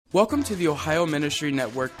Welcome to the Ohio Ministry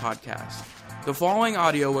Network podcast. The following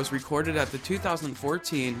audio was recorded at the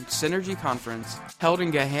 2014 Synergy Conference held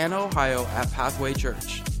in Gahanna, Ohio at Pathway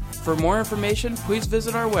Church. For more information, please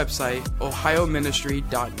visit our website,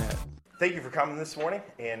 ohioministry.net. Thank you for coming this morning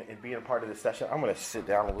and being a part of this session. I'm going to sit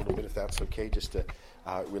down a little bit if that's okay, just to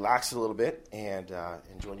relax a little bit and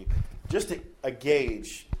join you. Just to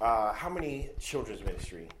gauge, how many children's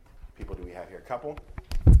ministry people do we have here? A couple?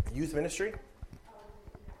 Youth ministry?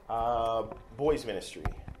 Boys ministry,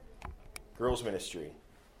 girls ministry,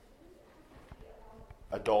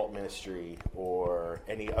 adult ministry, or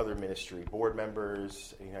any other ministry, board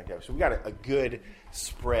members, anything like that. So we got a good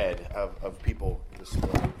spread of people this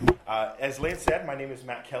morning. As Lance said, my name is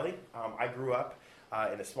Matt Kelly. I grew up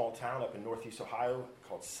in a small town up in northeast Ohio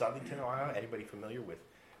called Southington, Ohio. Anybody familiar with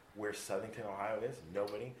where Southington, Ohio is?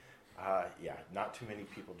 Nobody? Not too many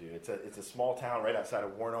people do. It's a small town right outside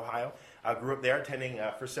of Warren, Ohio. I grew up there attending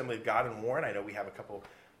First Assembly of God in Warren. I know we have a couple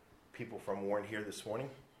people from Warren here this morning.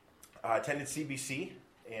 Attended CBC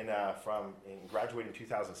and graduated in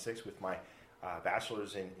 2006 with my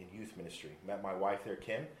bachelor's in youth ministry. Met my wife there,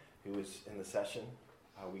 Kim, who was in the session.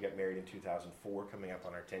 We got married in 2004, coming up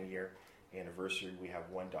on our 10-year anniversary. We have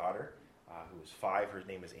one daughter who is 5. Her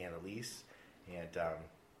name is Annalise, and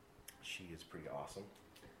she is pretty awesome.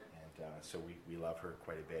 So we love her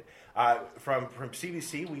quite a bit. From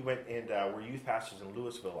CBC, we went and were youth pastors in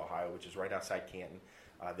Louisville, Ohio, which is right outside Canton,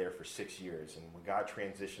 there for 6 years. And when God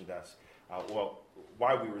transitioned us,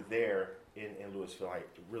 while we were there in Louisville,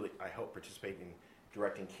 I helped participate in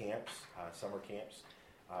directing camps, summer camps,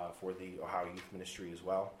 for the Ohio Youth Ministry as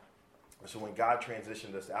well. So when God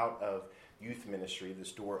transitioned us out of youth ministry,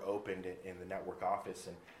 this door opened in the network office,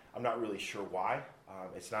 and I'm not really sure why.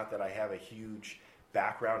 It's not that I have a huge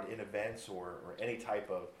background in events or any type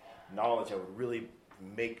of knowledge that would really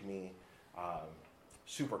make me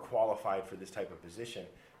super qualified for this type of position.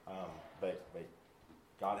 But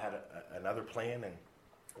God had another plan,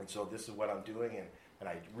 and so this is what I'm doing, and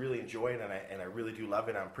I really enjoy it, and I really do love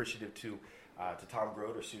it. I'm appreciative to Tom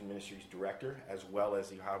Grote, our Student Ministries Director, as well as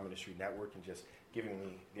the Ohio Ministry Network, and just giving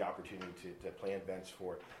me the opportunity to plan events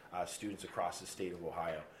for students across the state of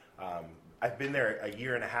Ohio. I've been there a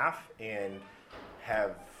year and a half, and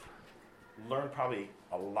have learned probably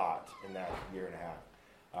a lot in that year and a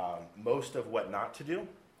half. Most of what not to do.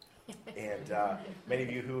 And many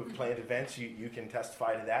of you who have planned events, you can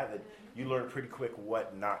testify to that you learn pretty quick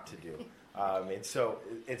what not to do. And so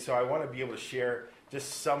I want to be able to share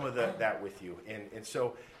just some of that with you. And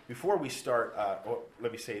so before we start,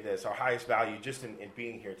 let me say this, our highest value just in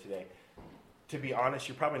being here today, to be honest,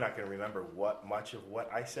 you're probably not going to remember much of what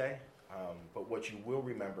I say, but what you will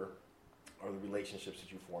remember are the relationships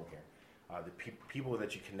that you form here, the people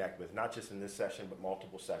that you connect with, not just in this session, but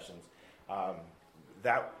multiple sessions.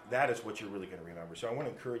 That is what you're really going to remember. So I want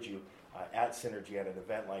to encourage you at Synergy, at an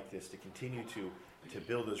event like this, to continue to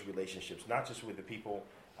build those relationships, not just with the people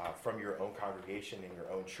from your own congregation and your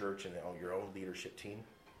own church and your own leadership team,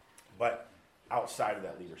 but outside of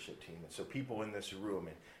that leadership team. And so people in this room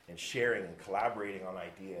and sharing and collaborating on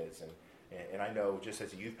ideas. And I know just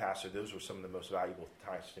as a youth pastor, those were some of the most valuable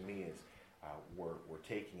times to me is we're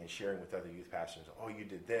taking and sharing with other youth pastors. Oh, you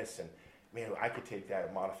did this, and man, I could take that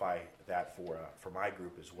and modify that for my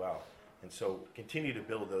group as well. And so continue to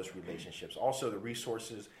build those relationships. Also, the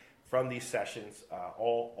resources from these sessions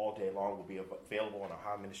all day long will be available on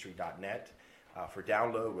ohioministry.net for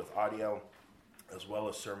download with audio, as well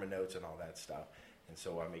as sermon notes and all that stuff. And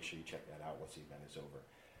so make sure you check that out once the event is over.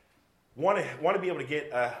 Want to be able to get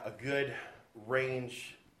a good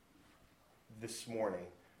range this morning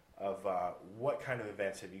of what kind of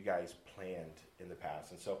events have you guys planned in the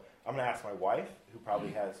past. And so I'm going to ask my wife, who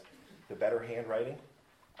probably has the better handwriting.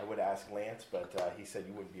 I would ask Lance, but he said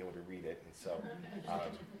you wouldn't be able to read it. And so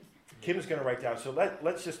Kim is going to write down. So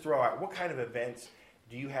let's just throw out, what kind of events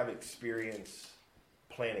do you have experience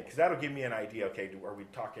planning? Because that'll give me an idea, okay, are we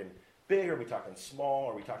talking big, are we talking small,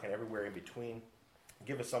 are we talking everywhere in between?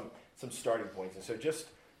 Give us some starting points. And so just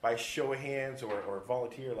by show of hands or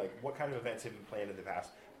volunteer, like what kind of events have you planned in the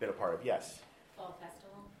past? Been a part of? Yes. Fall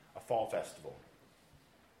festival. A fall festival.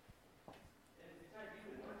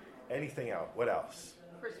 Anything else? What else?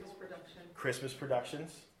 Christmas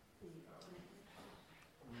productions.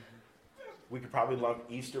 We could probably lump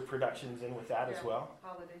Easter productions in with that as well.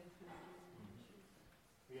 Holiday.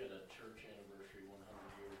 We had a church anniversary,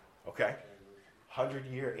 100-year. Okay.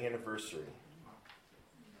 100-year anniversary.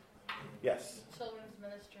 Yes. Children's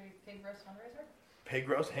ministry pig roast fundraiser. Pig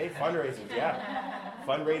roast, hey, fundraisers, yeah.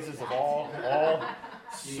 Fundraisers of all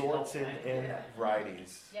sorts and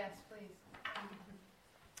varieties. Yes, please.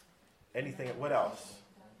 Anything, what else?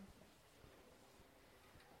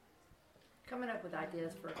 Coming up with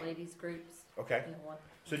ideas for ladies groups. Okay. You know, one.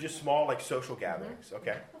 So just small, like social gatherings.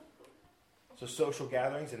 Okay. So social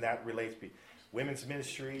gatherings, and that relates to women's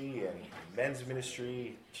ministry and men's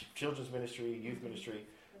ministry, children's ministry, youth ministry.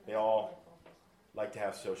 They all like to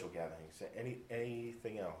have social gatherings.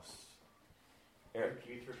 Anything else? Eric?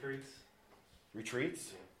 Youth retreats.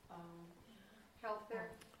 Retreats? Health fair.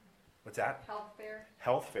 What's that? Health fair.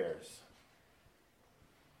 Health fairs.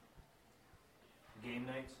 Game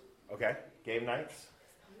nights. Okay. Game nights.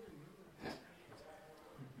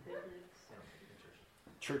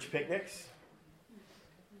 Church picnics.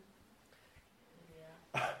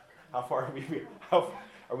 How far are we? How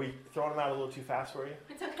are we throwing them out a little too fast for you?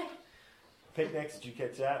 It's okay. Picnics. Did you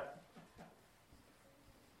catch that?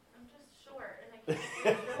 I'm just short and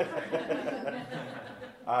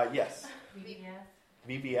I can't. Yes. VBS.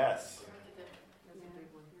 VBS.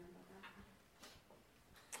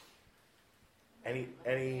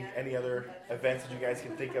 Any other events that you guys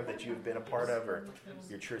can think of that you've been a part of or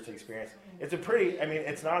your church experience? It's a pretty,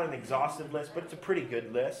 it's not an exhaustive list, but it's a pretty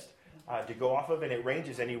good list to go off of, and it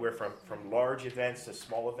ranges anywhere from large events to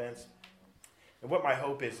small events. And what my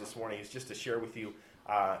hope is this morning is just to share with you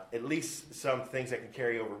at least some things that can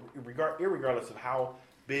carry over, irregardless of how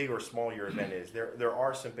big or small your event is. There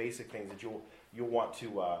are some basic things that you'll want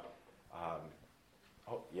to.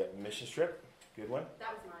 Mission trip, good one.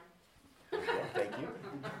 That was mine. Thank you.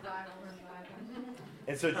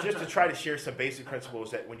 And so just to try to share some basic principles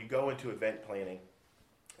that when you go into event planning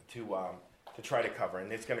to try to cover, and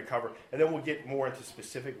it's going to cover, and then we'll get more into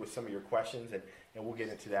specific with some of your questions, and we'll get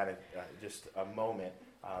into that in just a moment.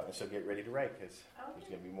 And so get ready to write because there's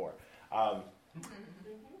going to be more.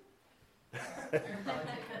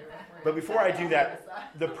 But before I do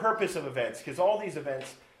that, the purpose of events, because all these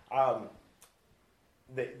events,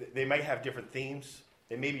 they might have different themes.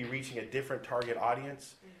 They may be reaching a different target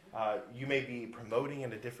audience. You may be promoting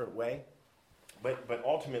in a different way. But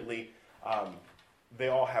ultimately, they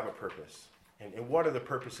all have a purpose. And what are the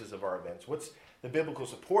purposes of our events? What's the biblical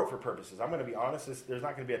support for purposes? I'm going to be honest, there's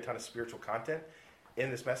not going to be a ton of spiritual content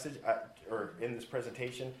in this message or in this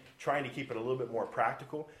presentation, trying to keep it a little bit more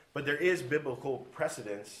practical. But there is biblical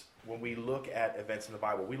precedence when we look at events in the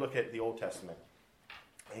Bible. We look at the Old Testament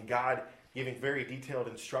and God giving very detailed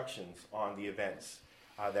instructions on the events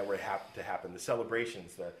that were to happen, the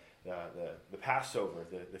celebrations, the Passover,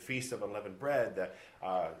 the Feast of Unleavened Bread, the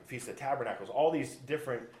Feast of Tabernacles, all these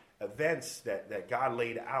different events that God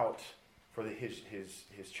laid out for his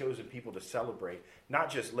chosen people to celebrate,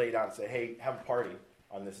 not just laid out and say, hey, have a party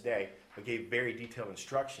on this day, but gave very detailed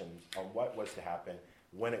instructions on what was to happen,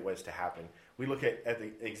 when it was to happen. We look at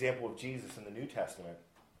the example of Jesus in the New Testament,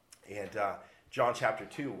 and John chapter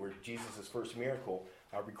 2, where Jesus' first miracle,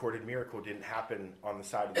 recorded miracle, didn't happen on the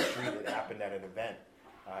side of the street. It happened at an event,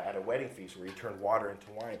 at a wedding feast where he turned water into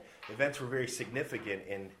wine. Events were very significant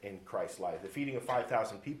in Christ's life. The feeding of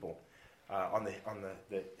 5,000 people on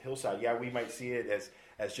the hillside. Yeah, we might see it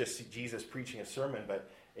as just Jesus preaching a sermon, but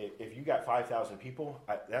if you got 5,000 people,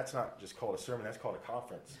 that's not just called a sermon, that's called a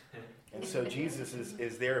conference. And so Jesus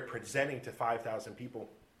is there presenting to 5,000 people,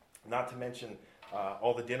 not to mention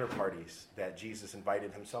all the dinner parties that Jesus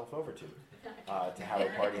invited himself over to have a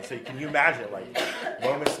party. And so can you imagine,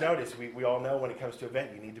 moment's notice, we all know when it comes to an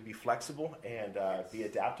event, you need to be flexible and be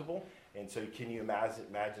adaptable. And so can you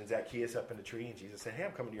imagine Zacchaeus up in the tree, and Jesus said, hey,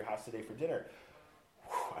 I'm coming to your house today for dinner.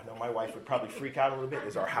 Whew, I know my wife would probably freak out a little bit.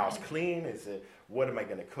 Is our house clean? What am I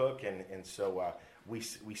going to cook? And so we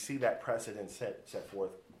see that precedent set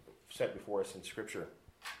before us in Scripture,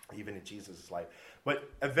 even in Jesus' life.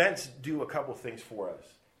 But events do a couple things for us.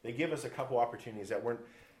 They give us a couple opportunities that we're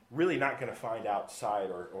really not going to find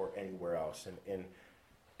outside or anywhere else.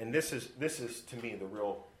 And this is to me the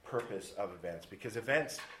real purpose of events, because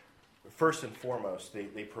events, first and foremost,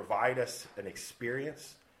 they provide us an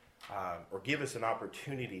experience or give us an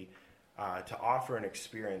opportunity to offer an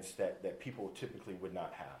experience that people typically would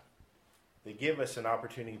not have. They give us an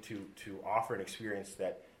opportunity to offer an experience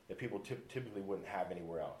that people typically wouldn't have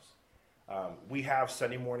anywhere else. We have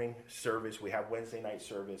Sunday morning service, we have Wednesday night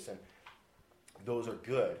service, and those are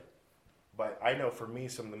good. But I know for me,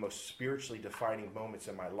 some of the most spiritually defining moments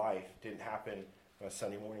in my life didn't happen on a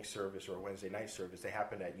Sunday morning service or a Wednesday night service. They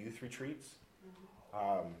happened at youth retreats.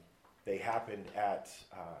 They happened at,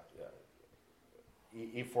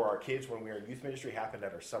 for our kids when we were in youth ministry, happened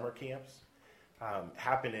at our summer camps,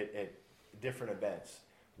 happened at different events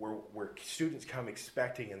where students come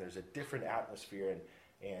expecting, and there's a different atmosphere,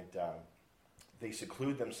 and they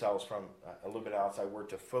seclude themselves from a little bit outside work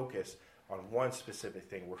to focus on one specific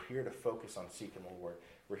thing. We're here to focus on seeking the Lord.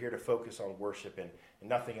 We're here to focus on worship, and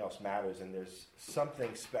nothing else matters. And there's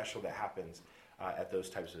something special that happens at those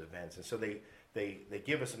types of events. And so they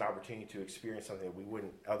give us an opportunity to experience something that we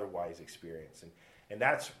wouldn't otherwise experience. And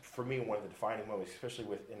that's, for me, one of the defining moments, especially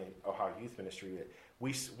within Ohio Youth Ministry, that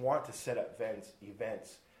we want to set up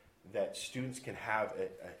events that students can have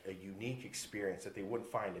a unique experience that they wouldn't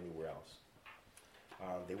find anywhere else.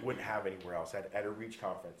 They wouldn't have anywhere else. At a Reach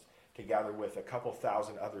conference, to gather with a couple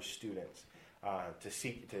thousand other students,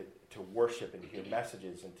 to worship and to hear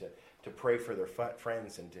messages and to pray for their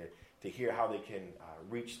friends and to hear how they can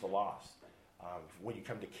reach the lost. When you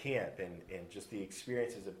come to camp and just the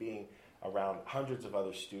experiences of being around hundreds of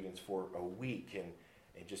other students for a week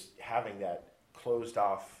and just having that closed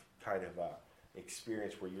off kind of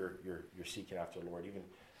experience where you're seeking after the Lord. And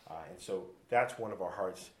so that's one of our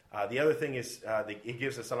hearts. The other thing is it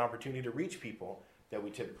gives us an opportunity to reach people that we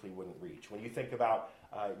typically wouldn't reach. When you think about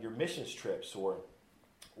your missions trips or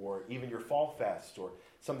even your Fall Fest or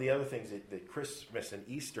some of the other things, the Christmas and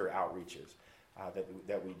Easter outreaches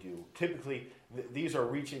that we do, typically these are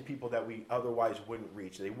reaching people that we otherwise wouldn't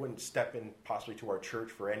reach. They wouldn't step in possibly to our church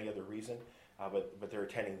for any other reason, but they're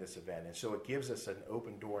attending this event. And so it gives us an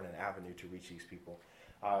open door and an avenue to reach these people.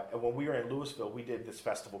 And when we were in Louisville, we did this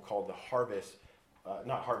festival called the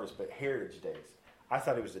Heritage Days. I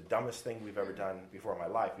thought it was the dumbest thing we've ever done before in my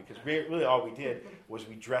life, because really all we did was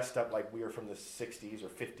we dressed up like we were from the 60s or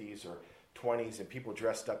 50s or 20s, and people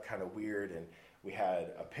dressed up kind of weird, and we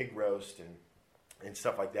had a pig roast and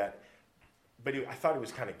stuff like that. But I thought it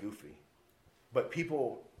was kind of goofy. But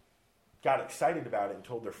people got excited about it and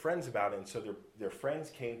told their friends about it, and so their friends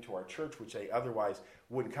came to our church, which they otherwise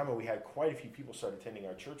wouldn't come, and we had quite a few people start attending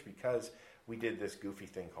our church because we did this goofy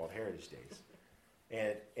thing called Heritage Days.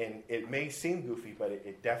 And it may seem goofy, but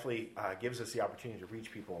it definitely gives us the opportunity to reach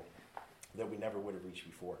people that we never would have reached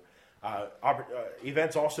before.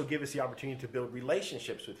 Events also give us the opportunity to build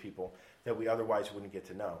relationships with people that we otherwise wouldn't get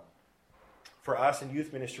to know. For us in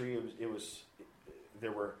youth ministry,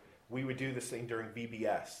 we would do this thing during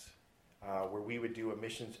VBS, where we would do a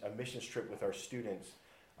missions trip with our students.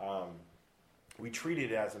 We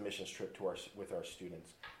treated it as a missions trip with our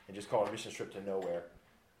students and just call it a missions trip to nowhere.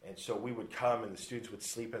 And so we would come, and the students would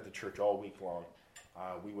sleep at the church all week long.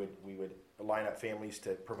 We would line up families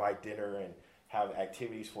to provide dinner and have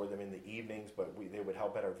activities for them in the evenings, but they would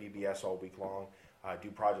help at our VBS all week long, do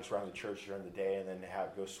projects around the church during the day, and then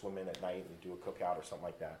go swim in at night and do a cookout or something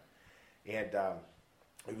like that. And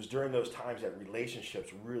it was during those times that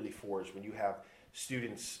relationships really forged. When you have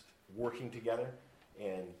students working together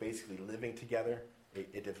and basically living together,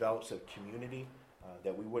 it develops a community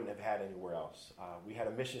that we wouldn't have had anywhere else. We had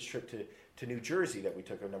a missions trip to New Jersey that we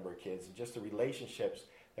took a number of kids, and just the relationships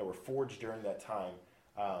that were forged during that time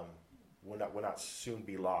will not soon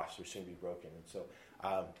be lost or soon be broken. And so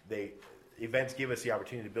events give us the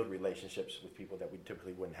opportunity to build relationships with people that we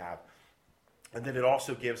typically wouldn't have. And then it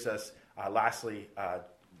also gives us, lastly,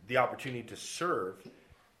 the opportunity to serve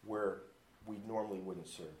where we normally wouldn't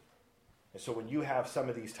serve. And so when you have some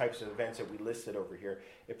of these types of events that we listed over here,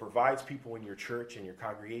 it provides people in your church, in your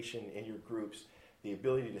congregation, in your groups, the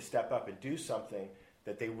ability to step up and do something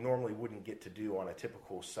that they normally wouldn't get to do on a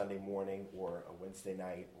typical Sunday morning or a Wednesday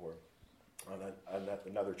night or on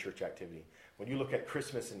another church activity. When you look at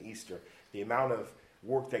Christmas and Easter, the amount of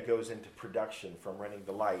work that goes into production, from running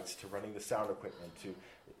the lights to running the sound equipment to...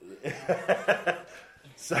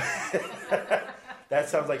 So that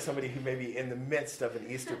sounds like somebody who may be in the midst of an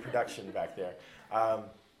Easter production back there.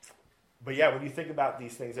 But yeah, when you think about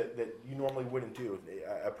these things that you normally wouldn't do,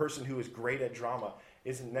 a person who is great at drama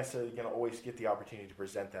isn't necessarily going to always get the opportunity to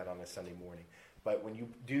present that on a Sunday morning. But when you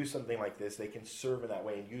do something like this, they can serve in that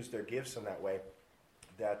way and use their gifts in that way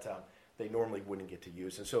that they normally wouldn't get to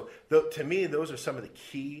use. And so to me, those are some of the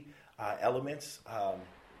key elements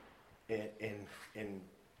in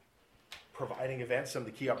providing events, some of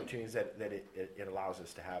the key opportunities that it allows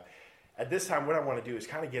us to have. At this time, what I want to do is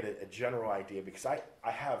kind of get a general idea, because I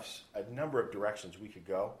have a number of directions we could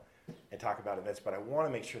go and talk about events, but I want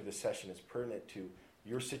to make sure this session is pertinent to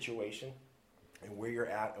your situation and where you're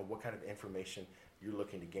at and what kind of information you're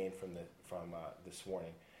looking to gain from this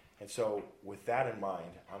morning. And so with that in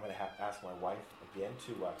mind, I'm going to ask my wife again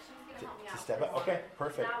to step up. Okay,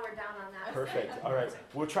 perfect. Now we're down on that. Perfect. All right.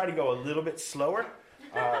 We'll try to go a little bit slower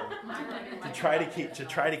to try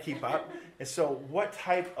to keep up. And so what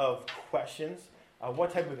type of questions,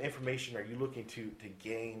 what type of information are you looking to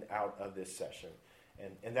gain out of this session?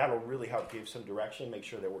 And that'll really help give some direction, make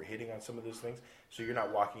sure that we're hitting on some of those things, so you're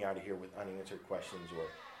not walking out of here with unanswered questions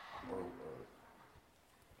or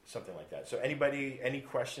something like that. So anybody, any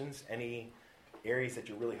questions, any areas that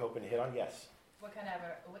you're really hoping to hit on? Yes? What kind of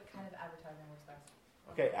advertising works best?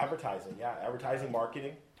 Okay, advertising. Yeah, advertising,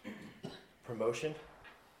 marketing, promotion.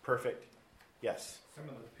 Perfect. Yes. Some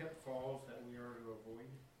of the pitfalls that we are to avoid.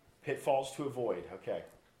 Pitfalls to avoid. Okay.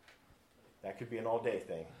 That could be an all-day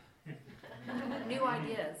thing. New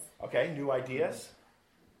ideas. Okay, new ideas.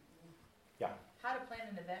 Yeah. How to plan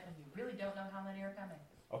an event when you really don't know how many are coming.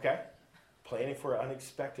 Okay. Planning for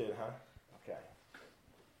unexpected, huh? Okay.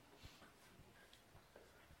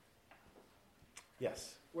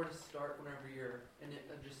 Yes. Where to start whenever you're,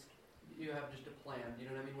 you have just a plan. You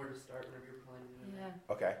know what I mean? Where to start whenever you're planning an event.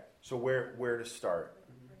 Yeah. Okay. So where to start?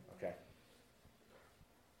 Okay.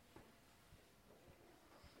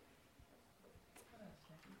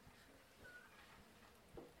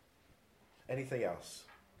 Anything else?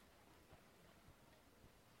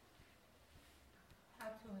 How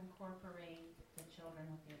to incorporate the children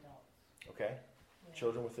with the adults. Okay. Yeah.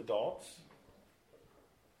 Children with adults.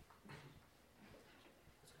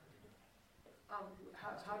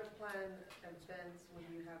 How to plan events when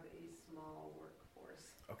you have a small workforce.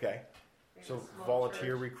 Okay. Maybe So a small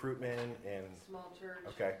volunteer church, recruitment and small church.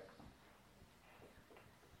 okay.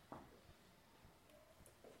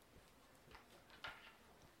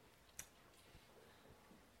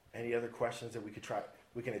 Any other questions that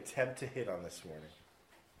we can attempt to hit on this morning?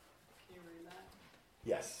 Can you read that?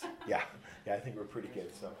 Yes. Yeah. I think we're pretty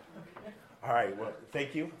good. So, all right. Well,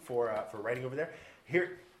 thank you for writing over there.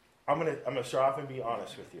 Here, I'm gonna start off and be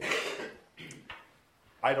honest with you.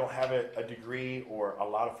 I don't have a degree or a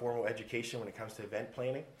lot of formal education when it comes to event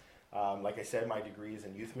planning. Like I said, my degree is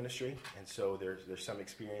in youth ministry, and so there's some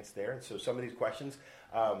experience there. And so some of these questions,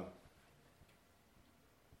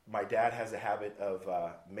 my dad has a habit of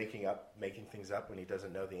making things up when he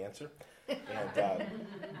doesn't know the answer. And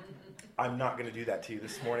I'm not going to do that to you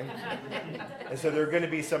this morning. And so there are going to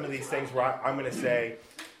be some of these things where I'm going to say,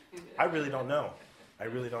 I really don't know. I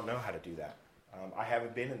really don't know how to do that. I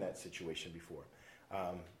haven't been in that situation before.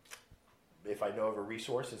 If I know of a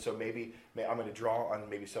resource, and so maybe I'm going to draw on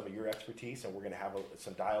maybe some of your expertise, and we're going to have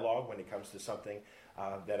some dialogue when it comes to something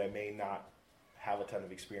that I may not have a ton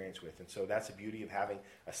of experience with. And so that's the beauty of having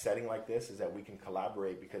a setting like this, is that we can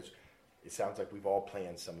collaborate, because it sounds like we've all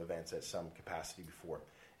planned some events at some capacity before.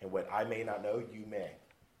 And what I may not know, you may.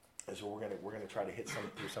 And so we're gonna try to hit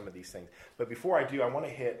through some of these things. But before I do, I want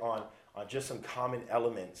to hit on just some common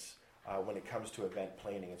elements when it comes to event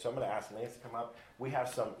planning. And so I'm going to ask Lance to come up. We have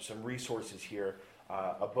some resources here.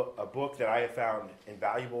 A book that I have found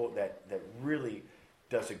invaluable that really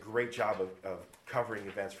does a great job of covering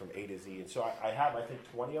events from A to Z. And so I have, I think,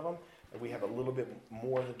 20 of them. And we have a little bit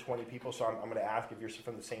more than 20 people. So I'm going to ask, if you're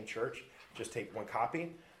from the same church, just take one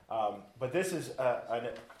copy. But this is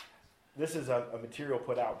a material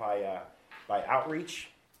put out by Outreach,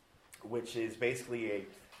 which is basically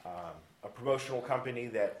a promotional company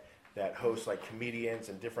that hosts like comedians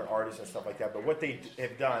and different artists and stuff like that. But what they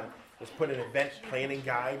have done is put an event planning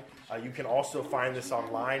guide. You can also find this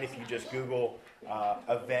online if you just Google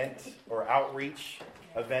event or Outreach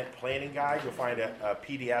event planning guide. You'll find a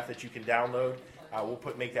PDF that you can download. We'll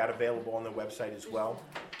make that available on the website as well.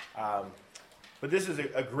 But this is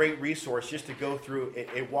a great resource just to go through.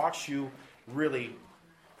 It walks you really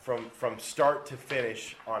from start to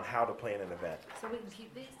finish on how to plan an event. So we can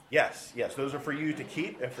keep these? Yes. Those are for you to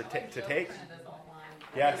keep and to take.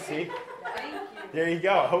 Yeah, see? There you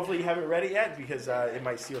go. Hopefully you haven't read it yet, because it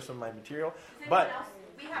might steal some of my material. But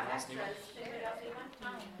We have extras. Anybody else need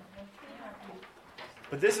one?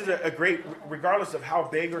 But this is a great, regardless of how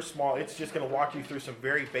big or small, it's just going to walk you through some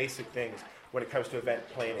very basic things when it comes to event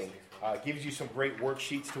planning. Gives you some great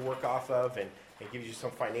worksheets to work off of, and it gives you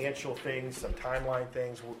some financial things, some timeline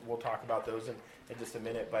things. We'll talk about those in just a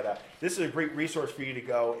minute. But this is a great resource for you to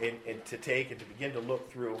go and to take and to begin to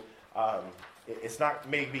look through. It's not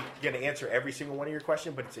maybe going to answer every single one of your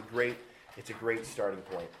questions, but it's a great starting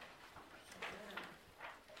point.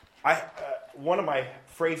 One of my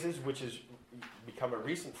phrases, which has become a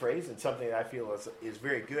recent phrase and something that I feel is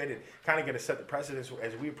very good and kind of going to set the precedence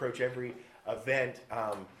as we approach every event,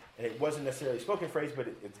 and it wasn't necessarily a spoken phrase, but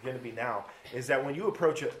it's going to be now, is that when you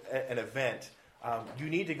approach an event, you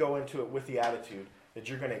need to go into it with the attitude that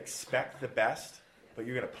you're going to expect the best, but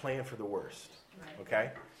you're going to plan for the worst.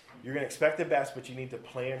 Okay? You're going to expect the best, but you need to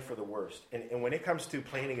plan for the worst. And when it comes to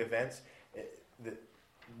planning events,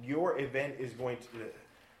 your event is going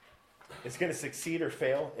to succeed or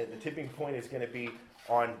fail, and the tipping point is going to be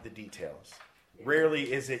on the details.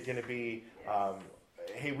 Rarely is it going to be,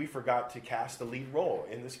 hey, we forgot to cast the lead role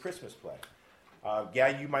in this Christmas play.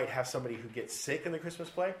 You might have somebody who gets sick in the Christmas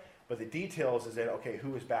play, but the details is that, okay,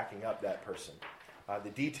 who is backing up that person?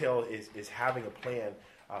 The detail is having a plan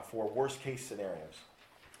for worst case scenarios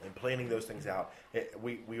and planning those things out.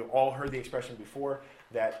 We all heard the expression before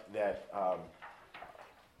that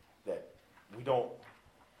we don't.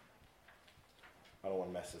 I don't want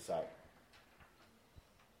to mess this up.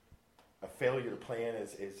 A failure to plan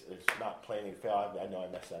is not planning to fail. I know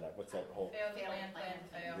I messed that up. What's that whole? Fail,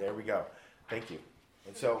 fail. There we go. Thank you.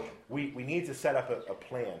 And so we need to set up a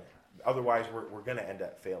plan. Otherwise, we're going to end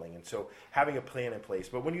up failing. And so having a plan in place.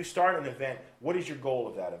 But when you start an event, what is your goal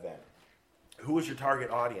of that event? Who is your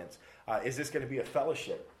target audience? Is this going to be a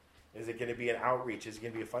fellowship? Is it going to be an outreach? Is it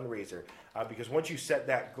going to be a fundraiser? Because once you set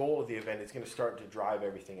that goal of the event, it's going to start to drive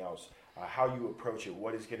everything else. How you approach it,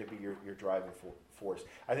 what is going to be your driving force.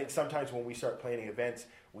 I think sometimes when we start planning events,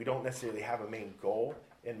 we don't necessarily have a main goal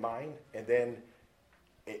in mind, and then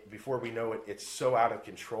before we know it, it's so out of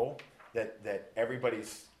control that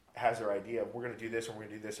everybody's has their idea of we're going to do this, and we're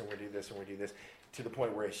going to do this, and we're going to do this, and we're going to do this, to the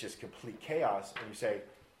point where it's just complete chaos, and you say,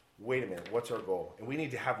 wait a minute, what's our goal? And we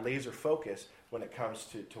need to have laser focus when it comes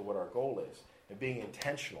to what our goal is, and being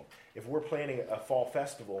intentional. If we're planning a fall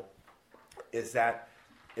festival, is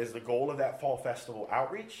the goal of that fall festival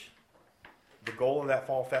outreach? The goal of that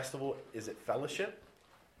fall festival, is it fellowship?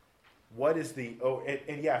 What is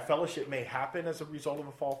fellowship may happen as a result of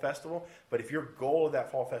a fall festival, but if your goal of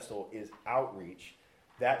that fall festival is outreach,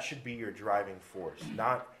 that should be your driving force,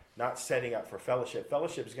 not setting up for fellowship.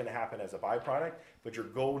 Fellowship is going to happen as a byproduct, but your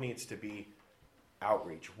goal needs to be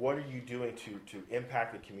outreach. What are you doing to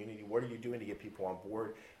impact the community? What are you doing to get people on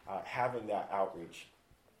board? Having that outreach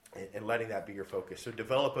and letting that be your focus. So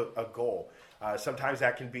develop a goal. Sometimes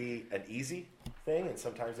that can be an easy thing, and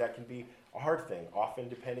sometimes that can be a hard thing, often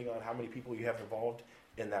depending on how many people you have involved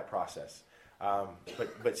in that process.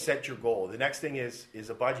 But set your goal. The next thing is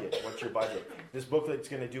a budget. What's your budget? This booklet's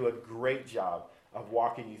going to do a great job of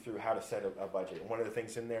walking you through how to set a budget. And one of the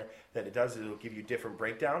things in there that it does is it'll give you different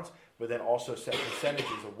breakdowns, but then also set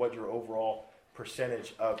percentages of what your overall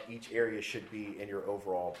percentage of each area should be in your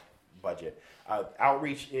overall budget.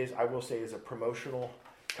 Outreach is a promotional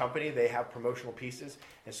company. They have promotional pieces,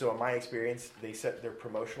 and so in my experience, they set their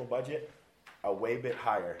promotional budget a way bit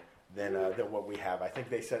higher than what we have. I think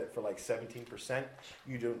they set it for like 17%.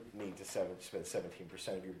 You don't need to spend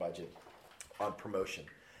 17% of your budget on promotion.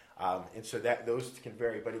 And so those can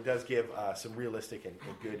vary, but it does give some realistic and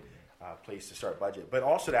good place to start budget. But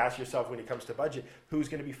also to ask yourself when it comes to budget, who's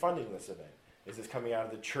going to be funding this event? Is this coming out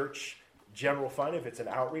of the church general fund? If it's an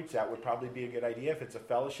outreach, that would probably be a good idea. If it's a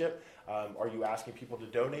fellowship, are you asking people to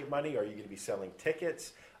donate money? Are you going to be selling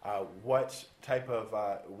tickets? What type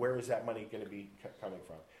of, where is that money going to be coming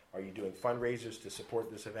from? Are you doing fundraisers to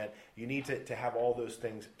support this event? You need to have all those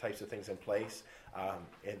types of things in place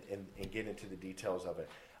and get into the details of it.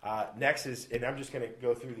 Next is, and I'm just going to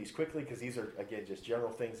go through these quickly because these are, again, just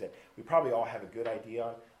general things that we probably all have a good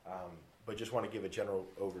idea on, but just want to give a general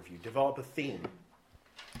overview. Develop a theme.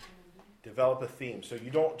 Develop a theme. So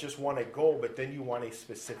you don't just want a goal, but then you want a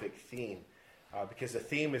specific theme, because the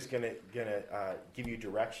theme is going to give you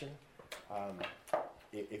direction.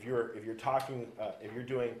 If you're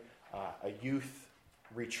doing a youth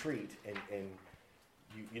retreat and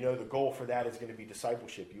you know the goal for that is going to be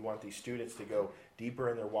discipleship. You want these students to go deeper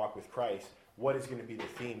in their walk with Christ. What is going to be the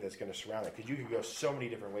theme that's going to surround it? Because you can go so many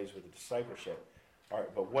different ways with the discipleship. All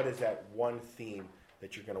right, but what is that one theme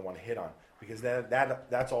that you're going to want to hit on? Because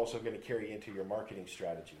that's also going to carry into your marketing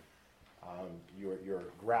strategy, your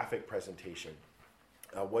graphic presentation.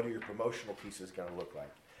 What are your promotional pieces going to look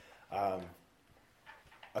like?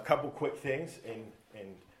 A couple quick things,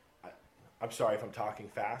 and I'm sorry if I'm talking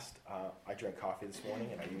fast. I drank coffee this morning,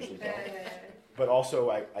 and I usually don't. But also,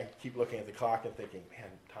 I keep looking at the clock and thinking, man,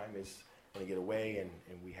 time is going to get away, and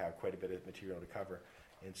we have quite a bit of material to cover.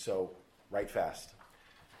 And so, write fast.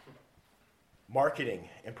 Marketing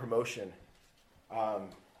and promotion.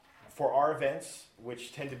 For our events,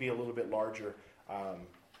 which tend to be a little bit larger,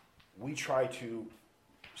 we try to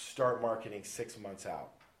start marketing 6 months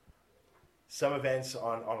out. Some events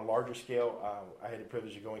on a larger scale, I had the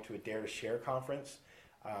privilege of going to a Dare to Share conference,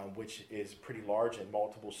 which is pretty large in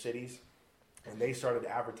multiple cities. And they started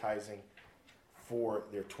advertising for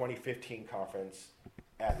their 2015 conference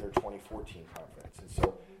at their 2014 conference. And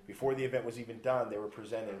so before the event was even done, they were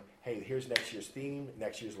presenting, hey, here's next year's theme,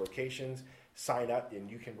 next year's locations, sign up,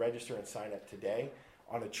 and you can register and sign up today.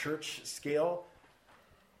 On a church scale,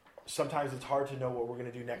 sometimes it's hard to know what we're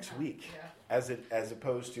going to do next week, as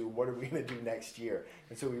opposed to what are we going to do next year.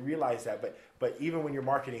 And so we realize that. But even when you're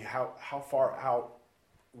marketing, how far out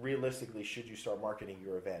realistically should you start marketing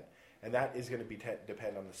your event? And that is going to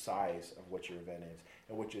depend on the size of what your event is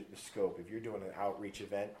and what the scope. If you're doing an outreach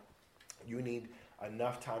event, you need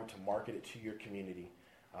enough time to market it to your community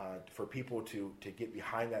for people to get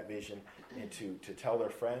behind that vision and to tell their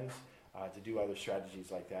friends, to do other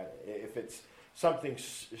strategies like that. If it's something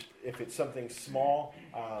small,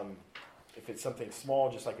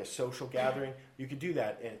 just like a social gathering, you could do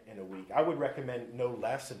that in a week. I would recommend no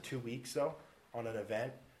less than 2 weeks, though, on an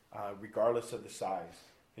event, regardless of the size,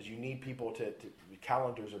 because you need people to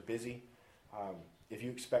calendars are busy. If you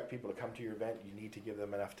expect people to come to your event, you need to give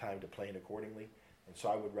them enough time to plan accordingly. And so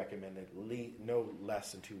I would recommend no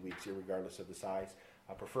less than 2 weeks, regardless of the size,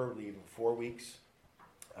 preferably even 4 weeks.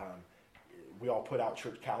 We all put out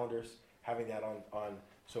church calendars, having that on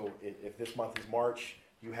so if this month is March,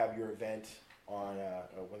 you have your event on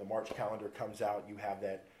when the March calendar comes out, you have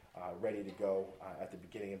that ready to go at the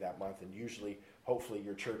beginning of that month. And usually, hopefully,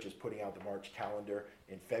 your church is putting out the March calendar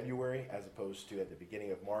in February as opposed to at the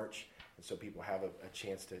beginning of March. And so people have a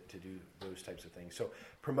chance to do those types of things. So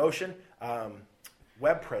promotion,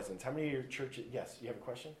 web presence. How many of your churches? Yes, you have a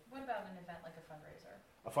question? What about an event like a fundraiser?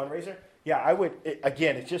 A fundraiser? Yeah, I would.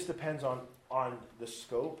 Again, it just depends on the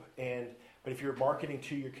scope. But if you're marketing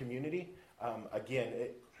to your community, again,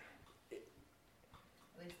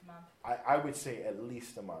 At least a month. I would say at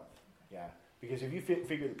least a month. Yeah, because if you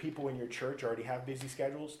figure that people in your church already have busy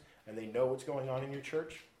schedules and they know what's going on in your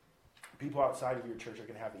church, people outside of your church are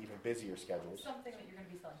going to have even busier schedules. Something that you're going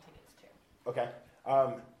to be selling tickets to. Okay.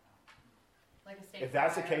 Like a state If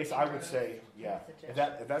that's the fair, case, I would say, yeah.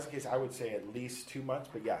 Suggestion. If that's the case, I would say at least 2 months.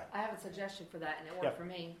 But yeah, I have a suggestion for that, and it worked Yep. for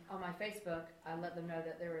me. On my Facebook, I let them know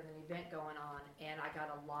that there was an event going on, and I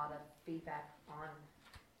got a lot of feedback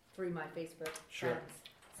through my Facebook Sure. friends.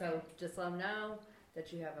 So just let them know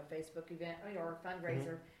that you have a Facebook event or a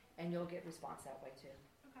fundraiser, and you'll get response that way too.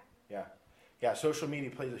 yeah. Social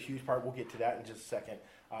media plays a huge part. We'll get to that in just a second.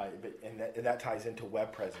 And that ties into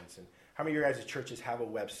web presence. And how many of your guys' churches have a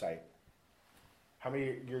website? How many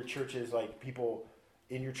of your churches, like people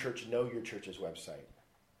in your church, know your church's website?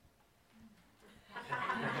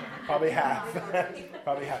 Probably half.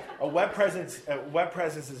 Probably half. A web presence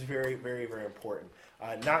is very, very, very important.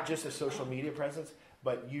 Not just a social media presence,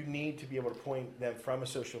 but you need to be able to point them from a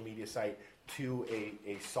social media site to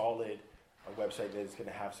a solid website that is going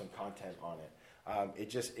to have some content on it.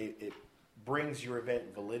 It brings your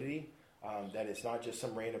event validity. That it's not just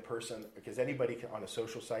some random person, because anybody on a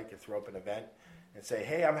social site can throw up an event and say,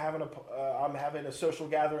 "Hey, I'm having a social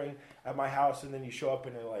gathering at my house," and then you show up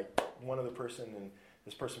and they're like one other person, and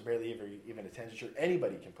this person barely even attends church.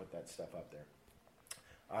 Anybody can put that stuff up there,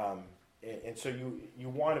 and so you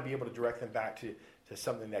want to be able to direct them back to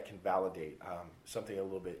something that can validate, something a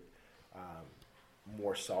little bit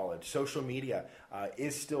more solid. Social media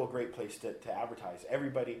is still a great place to advertise.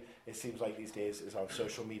 Everybody, it seems like these days, is on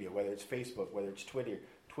social media, whether it's Facebook, whether it's Twitter,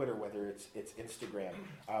 whether it's Instagram.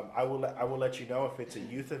 I will let you know if it's a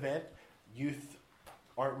youth event. Youth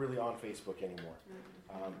aren't really on Facebook anymore.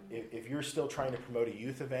 If you're still trying to promote a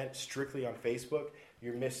youth event strictly on Facebook,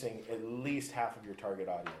 you're missing at least half of your target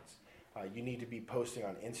audience. You need to be posting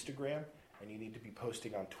on Instagram, and you need to be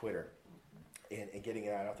posting on Twitter. And getting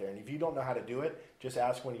it out there. And if you don't know how to do it, just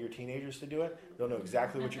ask one of your teenagers to do it. They'll know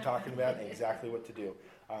exactly what you're talking about and exactly what to do.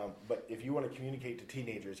 But if you want to communicate to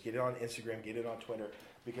teenagers, get it on Instagram, get it on Twitter,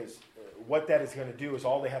 because what that is going to do is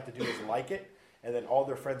all they have to do is like it, and then all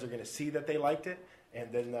their friends are going to see that they liked it,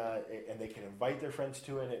 and then and they can invite their friends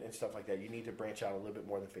to it and stuff like that. You need to branch out a little bit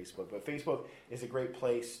more than Facebook. But Facebook is a great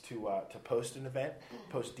place to post an event,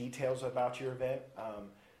 post details about your event.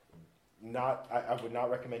 I would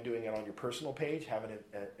not recommend doing it on your personal page. Having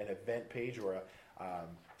an event page or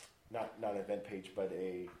not an event page, but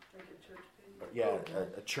Like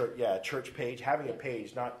a church page? a church page. Having a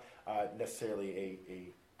page, not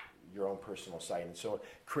necessarily your own personal site. And so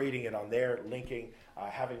creating it on there, linking,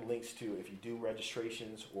 having links to if you do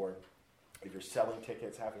registrations or if you're selling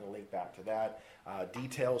tickets, having a link back to that.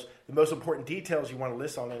 Details. The most important details you want to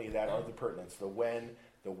list on any of that are the pertinence, the when,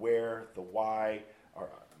 the where, the why, or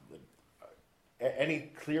any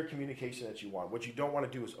clear communication that you want. What you don't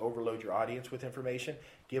want to do is overload your audience with information.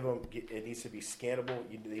 It needs to be scannable.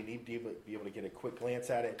 They need to be able to get a quick glance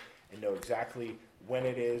at it and know exactly when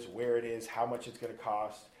it is, where it is, how much it's going to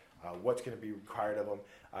cost, what's going to be required of them.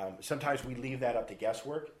 Sometimes we leave that up to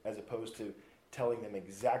guesswork as opposed to telling them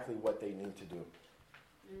exactly what they need to do.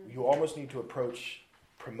 You almost need to approach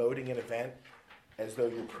promoting an event as though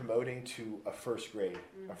you're promoting to a first grader.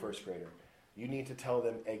 You need to tell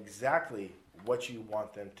them exactly what you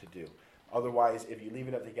want them to do. Otherwise, if you leave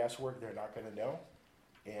it up to guesswork, they're not going to know.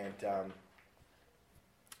 And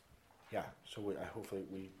so hopefully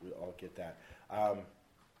we all get that.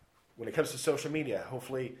 When it comes to social media,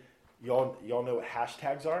 hopefully you all know what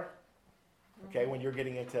hashtags are. Okay, when you're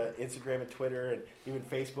getting into Instagram and Twitter and even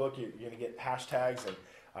Facebook, you're going to get hashtags,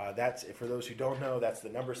 and that's, for those who don't know, that's the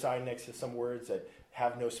number sign next to some words that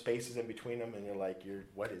have no spaces in between them, and you're like,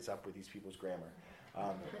 what is up with these people's grammar?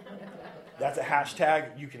 That's a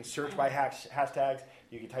hashtag. You can search by hashtags.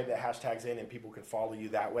 You can type that hashtags in, and people can follow you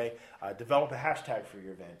that way. Develop a hashtag for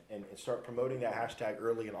your event, and start promoting that hashtag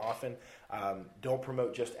early and often. Don't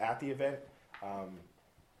promote just at the event.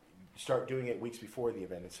 Start doing it weeks before the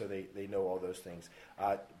event, and so they know all those things.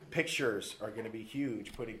 Pictures are going to be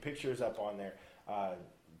huge. Putting pictures up on there.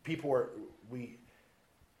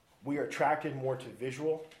 We are attracted more to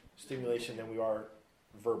visual stimulation than we are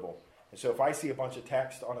verbal. And so if I see a bunch of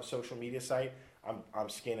text on a social media site, I'm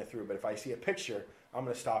scanning through. But if I see a picture, I'm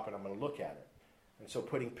going to stop and I'm going to look at it. And so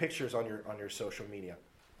putting pictures on your social media.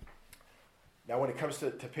 Now, when it comes to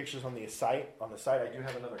pictures on the site, I do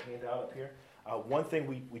have another handout up here. One thing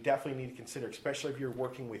we definitely need to consider, especially if you're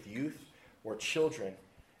working with youth or children,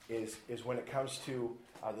 is when it comes to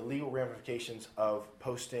the legal ramifications of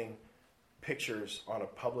posting pictures on a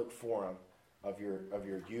public forum of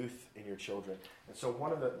your youth and your children. And so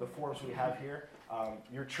one of the forums we have here,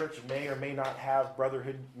 your church may or may not have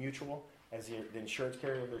Brotherhood Mutual as the insurance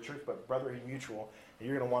carrier of their church, but Brotherhood Mutual, and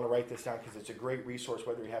you're going to want to write this down because it's a great resource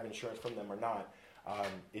whether you have insurance from them or not,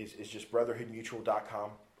 is just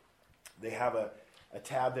brotherhoodmutual.com. They have a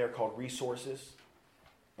tab there called Resources,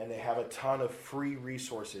 and they have a ton of free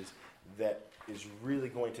resources that is really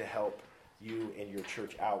going to help you and your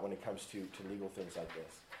church out when it comes to legal things like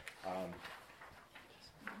this.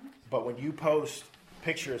 But when you post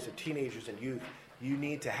pictures of teenagers and youth, you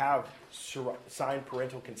need to have signed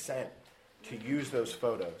parental consent to use those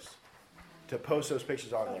photos, to post those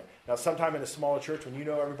pictures on there. Now, sometime in a smaller church, when you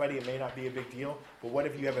know everybody, it may not be a big deal. But what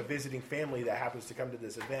if you have a visiting family that happens to come to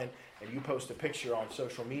this event and you post a picture on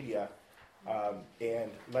social media? And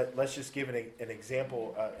let's just give an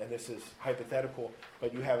example, and this is hypothetical,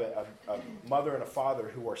 but you have a mother and a father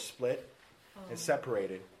who are split and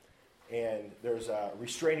separated, and there's a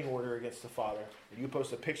restraining order against the father, and you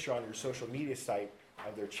post a picture on your social media site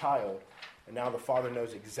of their child, and now the father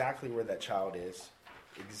knows exactly where that child is,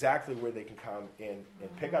 exactly where they can come in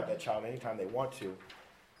and pick up that child anytime they want to.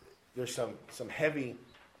 There's some heavy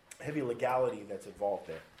legality that's involved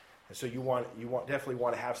there. And so you definitely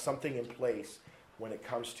want to have something in place when it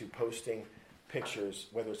comes to posting pictures,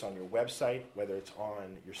 whether it's on your website, whether it's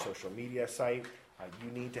on your social media site.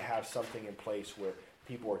 You need to have something in place where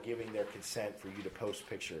people are giving their consent for you to post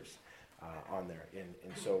pictures on there.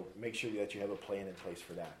 And so make sure that you have a plan in place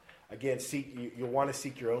for that. Again, you'll want to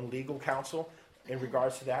seek your own legal counsel in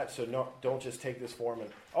regards to that. So don't just take this form and,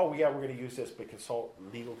 oh, yeah, we're going to use this, but consult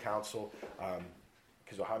legal counsel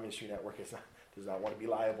because Ohio Ministry Network does not want to be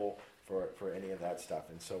liable for any of that stuff.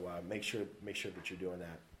 And so make sure that you're doing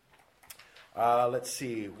that. Let's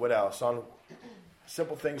see, what else? On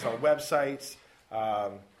simple things on websites.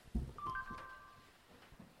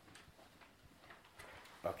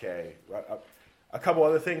 Okay, a couple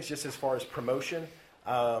other things just as far as promotion.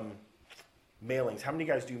 Mailings. How many of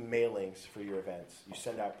you guys do mailings for your events? You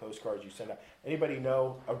send out postcards. Anybody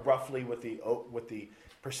know roughly what the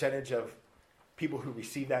percentage of people who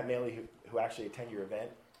receive that mailing who actually attend your event?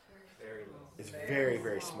 Very low. It's very,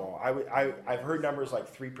 very small. I've heard numbers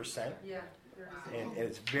like 3%. Yeah. And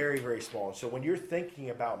it's very, very small. So when you're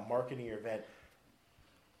thinking about marketing your event,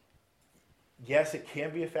 yes, it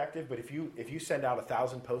can be effective, but if you send out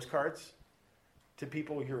 1,000 postcards to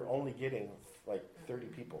people, you're only getting like 30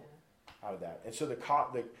 people out of that. And so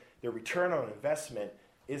the return on investment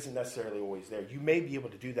isn't necessarily always there. You may be able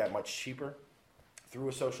to do that much cheaper through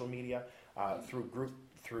a social media,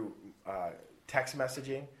 through text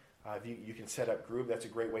messaging. You can set up group. That's a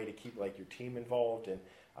great way to keep like your team involved and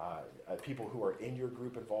people who are in your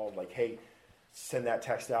group involved. Like, hey, send that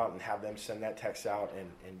text out and have them send that text out,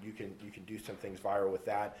 and you can do some things viral with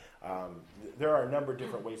that. There are a number of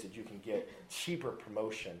different ways that you can get cheaper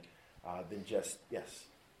promotion than just yes.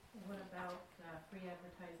 What about free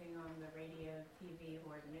advertising on the radio, TV,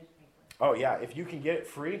 or the newspaper? Oh yeah, if you can get it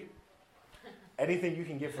free, anything you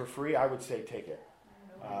can get for free, I would say take it.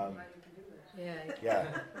 Yeah.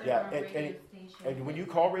 And when you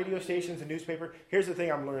call radio stations and newspaper, here's the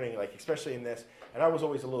thing I'm learning, like especially in this, and I was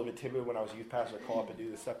always a little bit timid when I was a youth pastor to call up and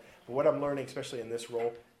do this stuff, but what I'm learning, especially in this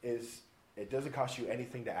role, is it doesn't cost you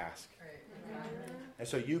anything to ask. And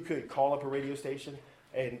so you could call up a radio station,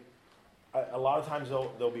 and a lot of times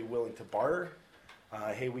they'll be willing to barter.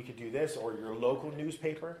 Hey, we could do this, or your local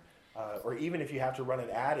newspaper, or even if you have to run an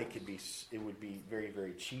ad, it would be very,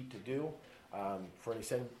 very cheap to do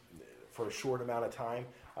for a short amount of time.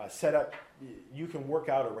 Set up, you can work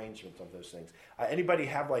out arrangements of those things. Anybody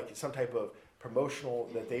have like some type of promotional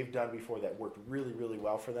that they've done before that worked really, really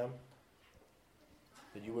well for them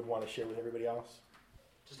that you would want to share with everybody else?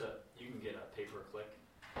 You can get a pay-per-click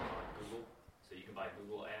on Google, so you can buy a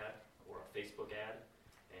Google ad or a Facebook ad,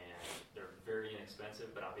 and they're very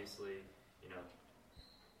inexpensive, but obviously,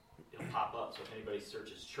 it'll pop up. So if anybody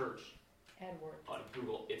searches church AdWords. on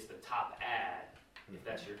Google, it's the top ad if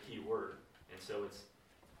that's your keyword, and so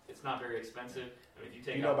it's not very expensive. I mean, if you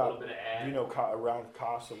take out a little bit of ad, do you know around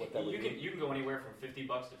cost of what that would be? You can go anywhere from $50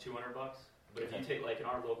 to $200. But if you take, like in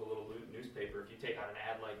our local little newspaper, if you take out an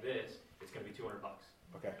ad like this, it's going to be $200.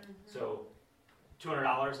 Okay. So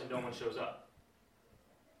 $200 and no one shows up.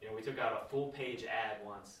 We took out a full page ad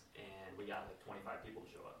once and we got like 25 people to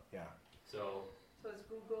show up. Yeah. So it's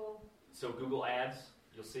Google. So Google Ads,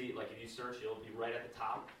 you'll see, like if you search, it'll be right at the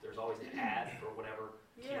top. There's always an ad for whatever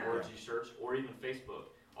keywords you search, or even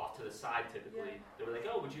Facebook off to the side typically. They were like,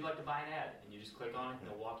 oh, would you like to buy an ad? And you just click on it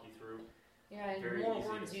and they'll walk you through. Yeah, and the Very more easy to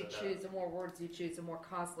words you set choose, up. the more words you choose, the more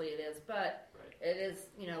costly it is. But Right. it is,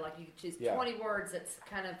 like you could choose Yeah. 20 words. It's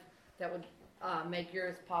kind of that would make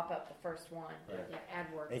yours pop up the first one. Right. Yeah,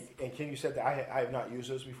 AdWords. And can you set that? I have not used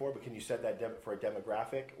those before, but can you set that for a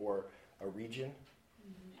demographic or a region?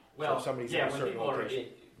 Well, So somebody's in a when certain people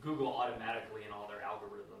location. Google automatically in all their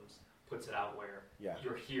algorithms puts it out where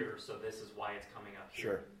you're here, so this is why it's coming up here.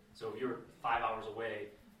 Sure. So if you're 5 hours away,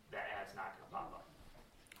 that ad's not going to pop up.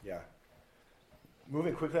 Yeah.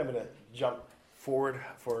 Moving quickly, I'm going to jump forward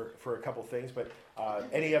for a couple things, but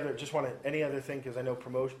any other thing, because I know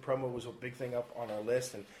promo was a big thing up on our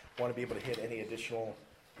list, and want to be able to hit any additional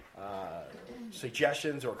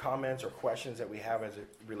suggestions or comments or questions that we have as it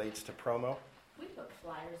relates to promo. We put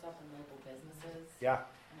flyers up in local businesses. Yeah.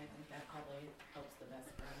 And I think that probably helps the best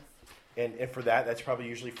for us. And for that's probably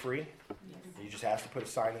usually free. Yes. You just have to put a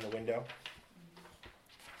sign in the window.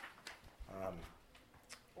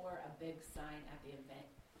 Or a big sign at the event,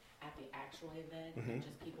 at the actual event, Mhm.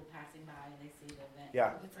 just people passing by and they see the event.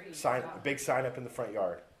 Yeah. It's free. A big sign up in the front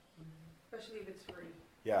yard. Especially if it's free.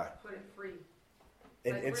 Yeah. Put it free.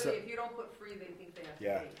 And, Like and really, so, if you don't put free, they think they have to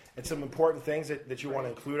yeah. pay. And some important things that you want to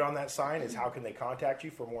include on that sign is how can they contact you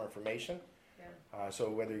for more information. Yeah. So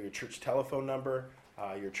whether your church telephone number,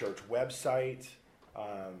 your church website.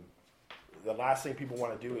 The last thing people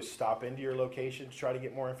want to do is stop into your location to try to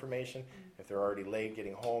get more information. If they're already late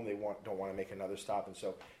getting home, they don't want to make another stop. And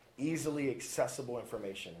so easily accessible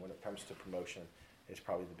information when it comes to promotion is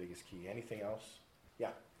probably the biggest key. Anything else?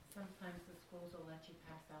 Yeah. Sometimes the schools will let you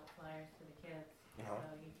pass out flyers to the kids, Uh-huh.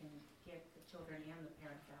 so you can get the children and the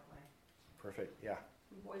parents that way. Perfect. Yeah.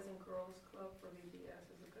 Boys and Girls Club for VBS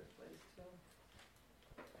is a good place too.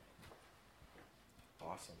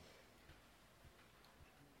 Awesome.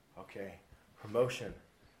 Okay. Promotion.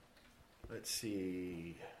 Let's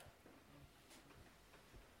see.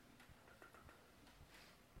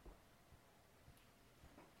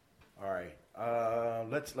 All right.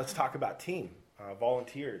 Let's talk about team,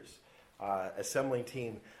 volunteers, assembling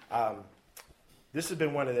team. This has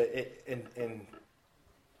been one of the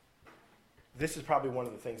this is probably one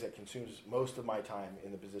of the things that consumes most of my time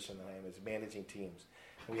in the position that I am, is managing teams.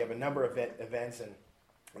 We have a number of events, and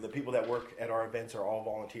the people that work at our events are all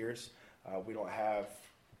volunteers. We don't have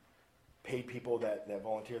paid people that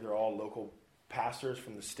volunteer. They're all local pastors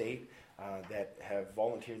from the state that have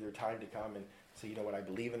volunteered their time to come and say, you know what, I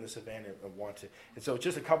believe in this event and want to. And so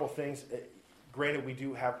just a couple things. Granted, we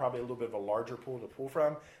do have probably a little bit of a larger pool to pull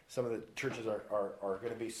from. Some of the churches are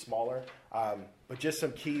going to be smaller. But just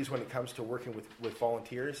some keys when it comes to working with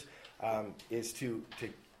volunteers is to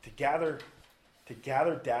gather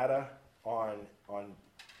data on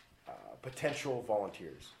potential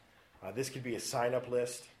volunteers. This could be a sign-up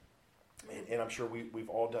list, and I'm sure we've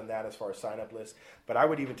all done that as far as sign-up lists. But I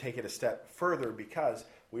would even take it a step further, because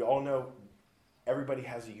we all know everybody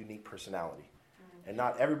has a unique personality. And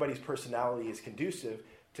not everybody's personality is conducive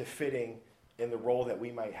to fitting in the role that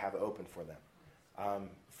we might have open for them.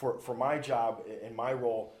 For my job and my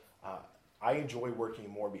role, I enjoy working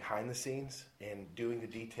more behind the scenes and doing the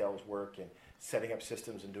details work and setting up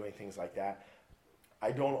systems and doing things like that.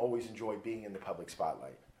 I don't always enjoy being in the public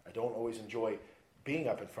spotlight. I don't always enjoy being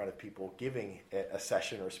up in front of people, giving a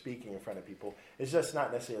session or speaking in front of people. It's just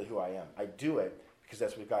not necessarily who I am. I do it because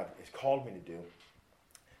that's what God has called me to do,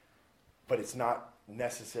 but it's not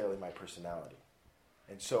necessarily my personality.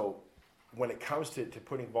 And so when it comes to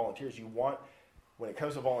putting volunteers, when it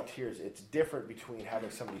comes to volunteers, it's different between having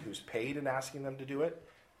somebody who's paid and asking them to do it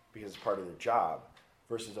because it's part of their job,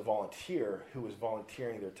 versus a volunteer who is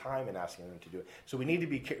volunteering their time and asking them to do it. So we need to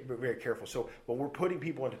be very careful. So when we're putting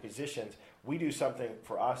people into positions, we do something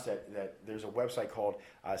for us that there's a website called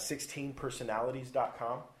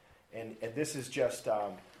 16personalities.com. And this is just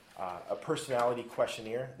a personality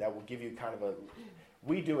questionnaire that will give you kind of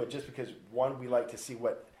we do it just because, one, we like to see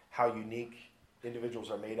how unique individuals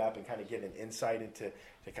are made up and kind of get an insight into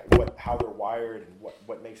how they're wired and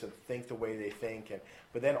what makes them think the way they think.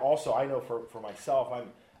 But then also, I know for myself,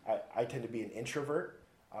 I tend to be an introvert,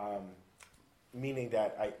 meaning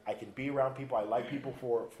that I can be around people. I like people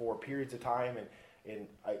for periods of time. And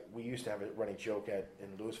we used to have a running joke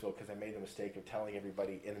in Louisville because I made the mistake of telling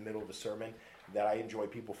everybody in the middle of the sermon that I enjoy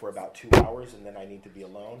people for about 2 hours and then I need to be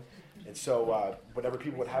alone. And so whenever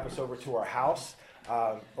people would have us over to our house,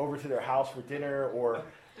 over to their house for dinner or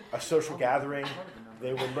a social gathering,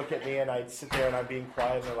 they would look at me and I'd sit there and I'm being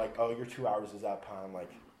quiet and they're like, "Oh, your 2 hours is up, huh?" I'm like,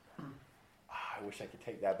 I wish I could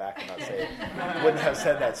take that back and not say it. Wouldn't have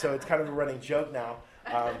said that. So it's kind of a running joke now.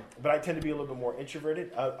 But I tend to be a little bit more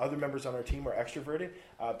introverted. Other members on our team are extroverted.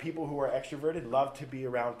 People who are extroverted love to be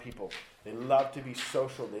around people. They love to be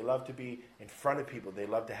social. They love to be in front of people. They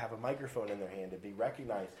love to have a microphone in their hand and be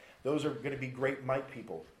recognized. Those are going to be great mic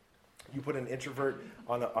people. You put an introvert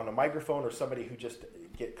on a microphone or somebody who just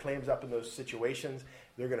clams up in those situations,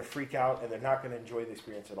 they're going to freak out and they're not going to enjoy the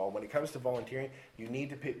experience at all. When it comes to volunteering, you need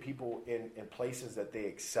to put people in places that they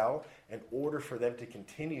excel in order for them to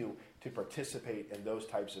continue to participate in those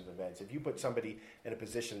types of events. If you put somebody in a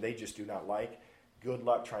position they just do not like, good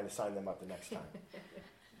luck trying to sign them up the next time.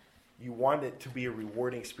 You want it to be a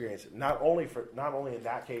rewarding experience, not only in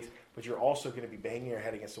that case, but you're also going to be banging your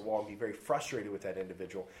head against the wall and be very frustrated with that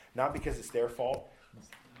individual, not because it's their fault,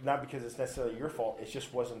 not because it's necessarily your fault, it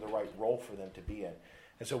just wasn't the right role for them to be in.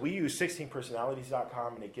 And so we use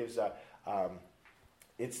 16personalities.com, and it gives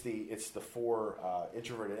it's the four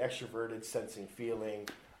introverted, extroverted, sensing, feeling.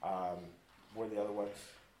 What are the other ones?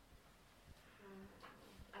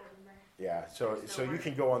 I don't remember. Yeah, so you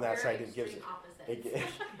can go on that site. It gives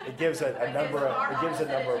it gives a number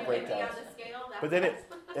of breakdowns. But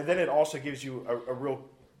then it also gives you a real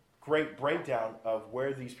great breakdown of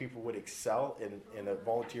where these people would excel in a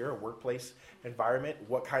volunteer or workplace environment,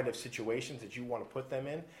 what kind of situations that you want to put them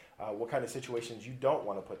in, what kind of situations you don't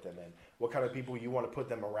want to put them in, what kind of people you want to put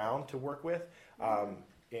them around to work with. And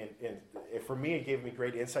for me, it gave me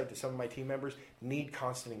great insight to some of my team members need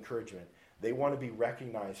constant encouragement. They want to be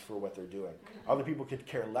recognized for what they're doing. Other people could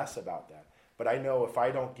care less about that. But I know if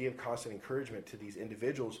I don't give constant encouragement to these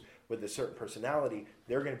individuals with a certain personality,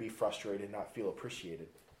 they're going to be frustrated and not feel appreciated.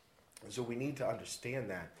 And so we need to understand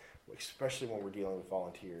that, especially when we're dealing with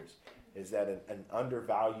volunteers, is that an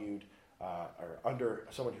undervalued or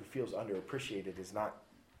someone who feels underappreciated is not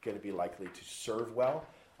going to be likely to serve well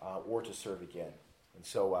or to serve again. And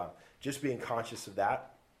so just being conscious of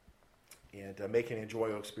that and making an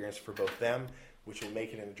enjoyable experience for both them, which will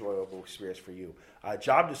make it an enjoyable experience for you.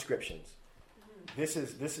 Job descriptions. This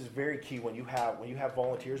is very key when you have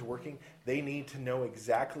volunteers working. They need to know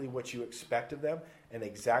exactly what you expect of them and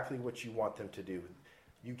exactly what you want them to do.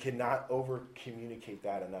 You cannot over communicate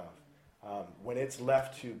that enough. When it's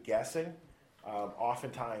left to guessing,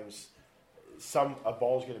 oftentimes a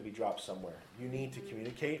ball's going to be dropped somewhere. You need to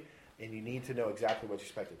communicate and you need to know exactly what's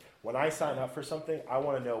expected. When I sign up for something, I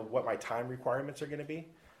want to know what my time requirements are going to be.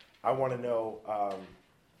 I want to know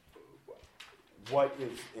what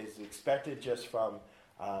is expected just from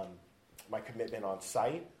my commitment on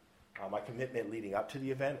site, my commitment leading up to the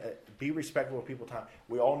event. Be respectful of people's time.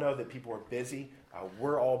 We all know that people are busy.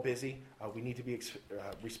 We're all busy. We need to be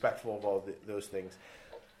respectful of all those things.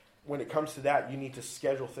 When it comes to that, you need to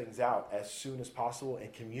schedule things out as soon as possible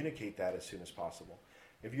and communicate that as soon as possible.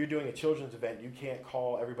 If you're doing a children's event, you can't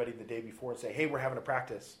call everybody the day before and say, "Hey, we're having a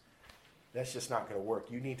practice." That's just not going to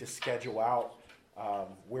work. You need to schedule out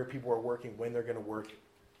where people are working, when they're going to work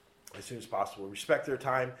as soon as possible. Respect their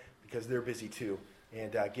time because they're busy too,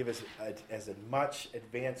 and give us as much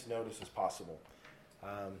advance notice as possible.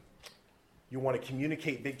 You want to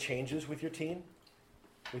communicate big changes with your team,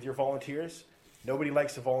 with your volunteers. Nobody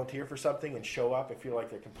likes to volunteer for something and show up and feel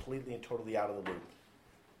like they're completely and totally out of the loop.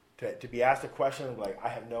 To be asked a question and be like, "I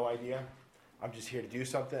have no idea. I'm just here to do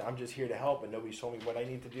something. I'm just here to help, and nobody's told me what I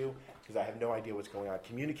need to do because I have no idea what's going on."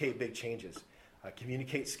 Communicate big changes.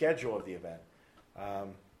 Communicate schedule of the event.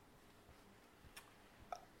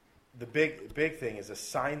 The big thing is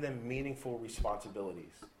assign them meaningful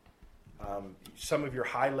responsibilities. Some of your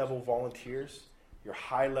high-level volunteers, your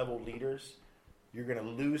high-level leaders, you're going to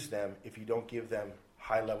lose them if you don't give them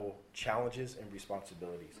high-level challenges and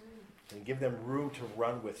responsibilities. And give them room to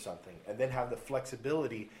run with something, and then have the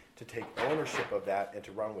flexibility to take ownership of that and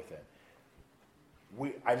to run with it.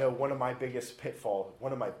 I know one of my biggest pitfalls,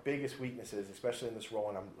 one of my biggest weaknesses, especially in this role,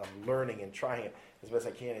 and I'm learning and trying it as best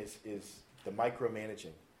I can, is the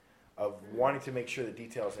micromanaging. of wanting to make sure the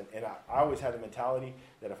details, and I always had the mentality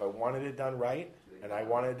that if I wanted it done right and I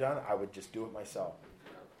wanted it done, I would just do it myself.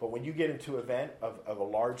 But when you get into an event of a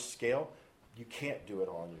large scale, you can't do it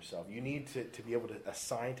all on yourself. You need to be able to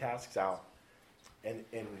assign tasks out and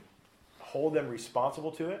hold them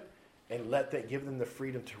responsible to it and give them the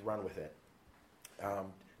freedom to run with it.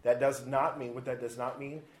 That does not mean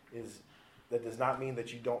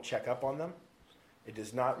that you don't check up on them. It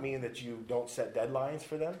does not mean that you don't set deadlines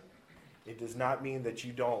for them. It does not mean that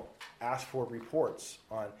you don't ask for reports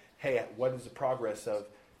on, hey, what is the progress of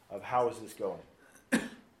how is this going?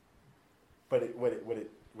 But what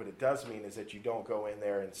it does mean is that you don't go in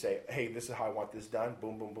there and say, hey, this is how I want this done,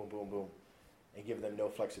 boom, boom, boom, boom, boom, and give them no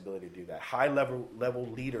flexibility to do that.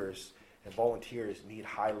 High-level leaders and volunteers need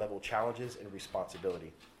high-level challenges and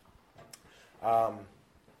responsibility.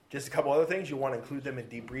 Just a couple other things. You want to include them in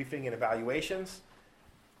debriefing and evaluations.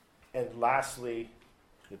 And lastly,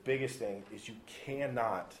 the biggest thing is you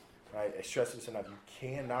cannot, right, I stress this enough, you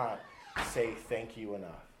cannot say thank you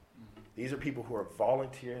enough. These are people who are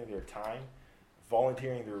volunteering their time,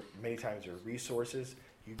 many times their resources.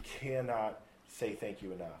 You cannot say thank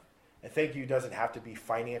you enough. And thank you doesn't have to be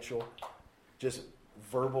financial, just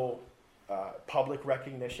verbal, public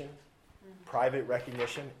recognition, private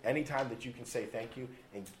recognition. Anytime that you can say thank you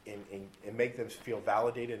and make them feel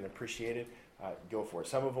validated and appreciated, go for it.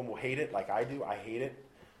 Some of them will hate it, like I do. I hate it.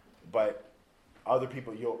 But other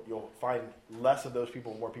people, you'll find less of those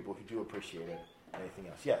people, more people who do appreciate it than anything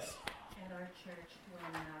else. Yes? At our church,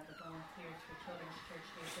 when the volunteers for Children's Church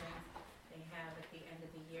do things, they have at the end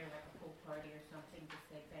of the year like a pool party or something to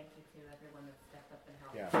say thank you to everyone that stepped up and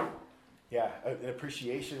helped. Yeah, an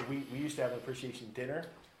appreciation. We used to have an appreciation dinner.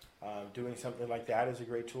 Doing something like that is a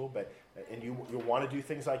great tool. And you'll want to do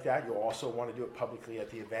things like that. You'll also want to do it publicly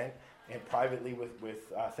at the event and privately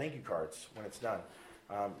with thank you cards when it's done.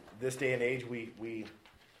 This day and age,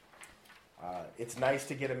 it's nice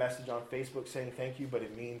to get a message on Facebook saying thank you, but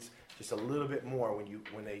it means just a little bit more when you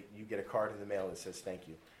get a card in the mail that says thank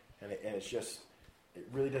you, and it's just, it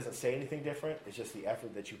really doesn't say anything different. It's just the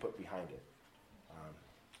effort that you put behind it.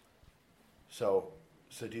 So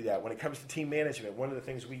do that. When it comes to team management, one of the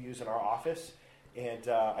things we use in our office, and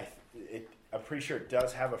I'm pretty sure it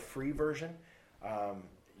does have a free version.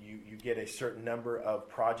 You get a certain number of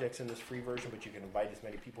projects in this free version, but you can invite as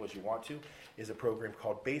many people as you want to, is a program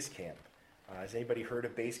called Basecamp. Has anybody heard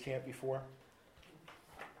of Basecamp before?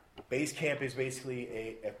 Basecamp is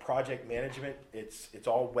basically a project management. It's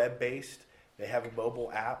all web-based. They have a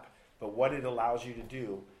mobile app, but what it allows you to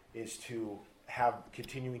do is to have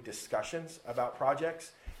continuing discussions about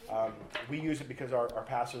projects. We use it because our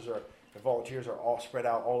pastors and volunteers are all spread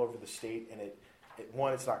out all over the state, and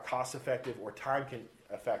it's not cost effective or time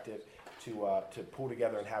effective to pull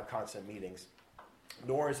together and have constant meetings,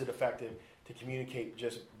 nor is it effective to communicate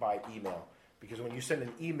just by email. Because when you send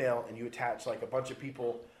an email and you attach like a bunch of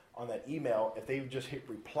people on that email, if they just hit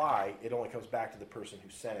reply, it only comes back to the person who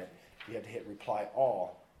sent it. You have to hit reply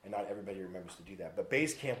all, and not everybody remembers to do that. But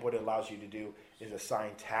Basecamp, what it allows you to do is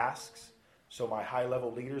assign tasks. So my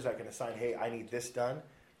high-level leaders, I can assign, hey, I need this done.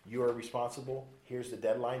 You are responsible. Here's the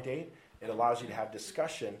deadline date. It allows you to have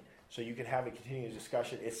discussion, so you can have a continuous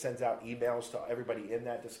discussion. It sends out emails to everybody in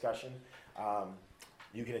that discussion.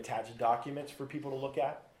 You can attach documents for people to look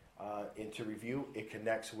at and to review. It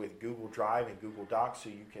connects with Google Drive and Google Docs, so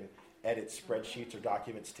you can edit spreadsheets or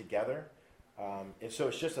documents together. And so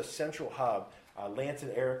it's just a central hub. Lance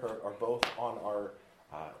and Eric are both on our...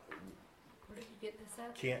 Where did you get this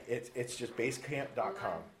at? It's just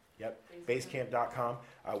basecamp.com. Yep, basecamp.com.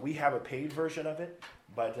 We have a paid version of it,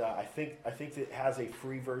 but I think it has a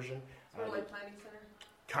free version. Sort of like Planning Center?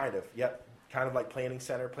 Kind of, yep. Kind of like Planning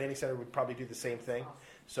Center. Planning Center would probably do the same thing.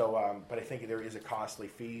 So, but I think there is a costly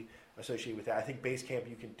fee associated with that. I think Basecamp,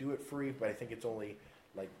 you can do it free, but I think it's only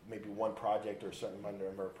like maybe one project or a certain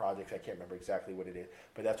number of projects. I can't remember exactly what it is,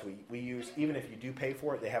 but that's what we use. Even if you do pay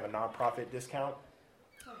for it, they have a nonprofit discount.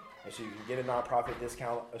 And so you can get a nonprofit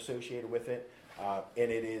discount associated with it.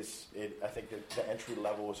 And I think the entry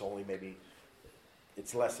level is only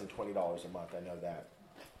it's less than $20 a month. I know that.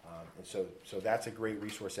 And so that's a great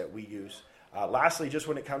resource that we use. Lastly, just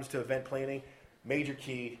when it comes to event planning, major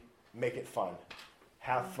key, make it fun.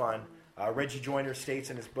 Have fun. Reggie Joiner states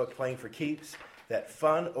in his book, Playing for Keeps, that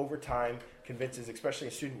fun over time convinces, especially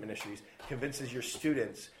in student ministries, convinces your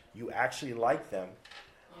students you actually like them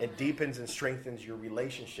and deepens and strengthens your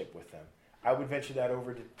relationship with them. I would venture that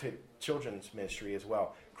over to children's ministry as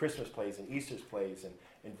well. Christmas plays and Easter's plays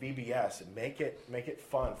and VBS. And make it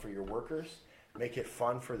fun for your workers. Make it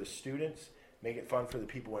fun for the students. Make it fun for the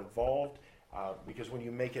people involved. Because when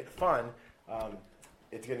you make it fun,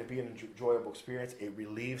 It's going to be an enjoyable experience. It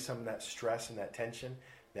relieves some of that stress and that tension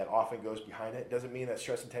that often goes behind it. It doesn't mean that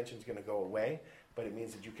stress and tension is going to go away, but it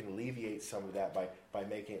means that you can alleviate some of that by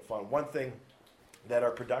making it fun. One thing that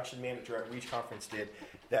our production manager at Reach Conference did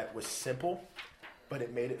that was simple, but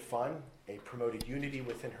it made it fun, it promoted unity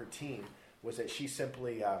within her team, was that she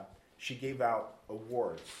simply she gave out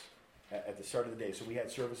awards at the start of the day. So we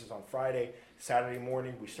had services on Friday. Saturday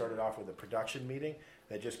morning, we started off with a production meeting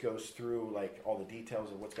that just goes through like all the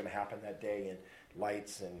details of what's going to happen that day and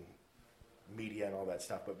lights and media and all that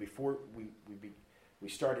stuff. But before we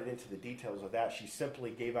started into the details of that, she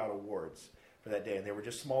simply gave out awards for that day. And they were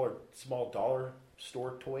just small dollar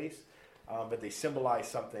store toys, but they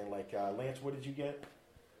symbolized something like, Lance, what did you get?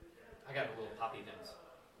 I got a little poppy things.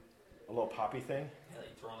 A little poppy thing? Yeah, that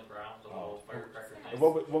you throw on the ground, the little firecracker thing. And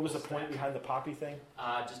what was the point behind the poppy thing?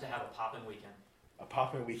 Just to have a poppin' weekend. A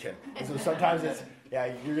poppin' weekend. And so sometimes it's,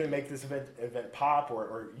 you're going to make this event pop,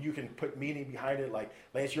 or you can put meaning behind it. Like,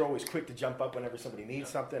 Lance, you're always quick to jump up whenever somebody needs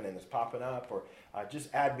something and it's popping up, or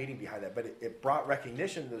just add meaning behind that. But it brought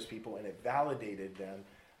recognition to those people, and it validated them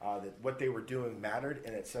that what they were doing mattered,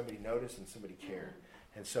 and that somebody noticed and somebody cared.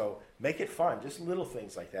 And so make it fun, just little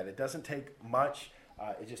things like that. It doesn't take much.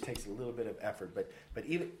 It just takes a little bit of effort. But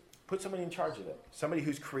even put somebody in charge of it. Somebody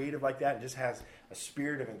who's creative like that and just has a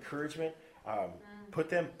spirit of encouragement. Put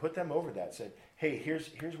them over that. Said, hey,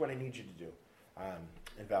 here's what I need you to do,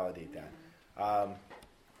 and validate that.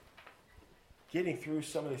 Getting through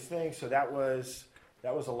some of these things. So that was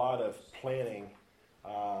a lot of planning.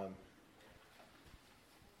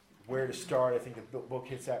 Where to start? I think the book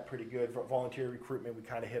hits that pretty good. Volunteer recruitment, we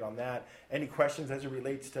kind of hit on that. Any questions as it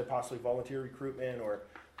relates to possibly volunteer recruitment or?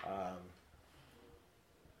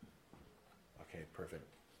 Okay, perfect.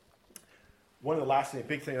 One of the last things,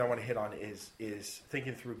 big thing I want to hit on is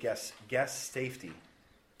thinking through guest safety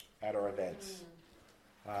at our events.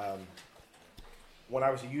 When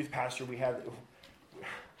I was a youth pastor,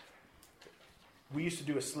 we used to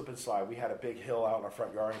do a slip and slide. We had a big hill out in our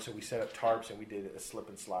front yard, and so we set up tarps and we did a slip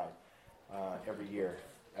and slide every year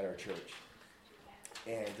at our church.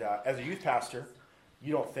 And as a youth pastor,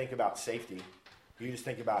 you don't think about safety. You just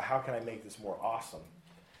think about, how can I make this more awesome?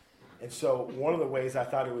 And so one of the ways I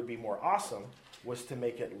thought it would be more awesome was to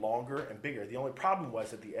make it longer and bigger. The only problem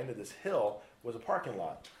was at the end of this hill was a parking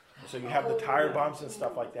lot. So you have the tire bumps and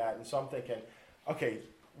stuff like that. And so I'm thinking, okay,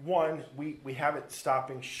 one, we have it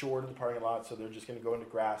stopping short of the parking lot, so they're just going to go into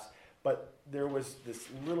grass. But there was this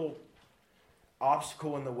little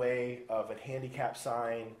obstacle in the way of a handicap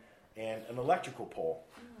sign and an electrical pole.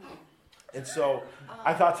 And so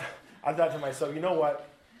I thought to myself, you know what?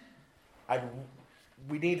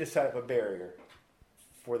 We need to set up a barrier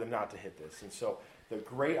for them not to hit this. And so the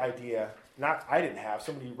great idea, I didn't have,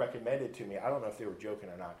 somebody recommended to me, I don't know if they were joking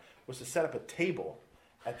or not, was to set up a table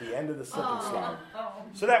at the end of the slip and slide.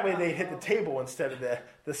 So that way they hit the table instead of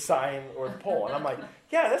the sign or the pole. And I'm like,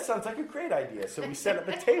 yeah, that sounds like a great idea. So we set up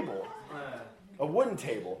a table, a wooden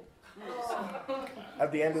table,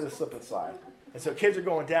 at the end of the slip and slide. And so kids are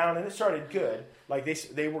going down, and it started good. Like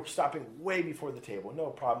they were stopping way before the table, no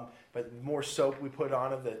problem. But the more soap we put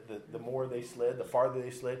on them, the more they slid, the farther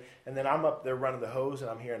they slid. And then I'm up there running the hose, and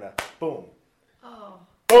I'm hearing a boom,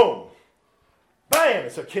 boom, bam.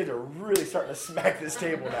 And so kids are really starting to smack this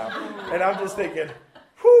table now. And I'm just thinking,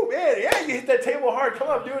 whew, man, yeah, you hit that table hard. Come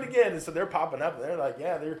on, do it again. And so they're popping up, and they're like,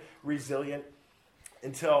 yeah, they're resilient.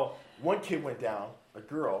 Until one kid went down, a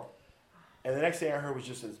girl, and the next thing I heard was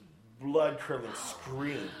just this blood-curdling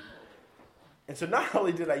scream. And so not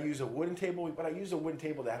only did I use a wooden table, but I used a wooden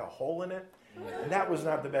table that had a hole in it. And that was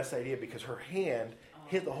not the best idea because her hand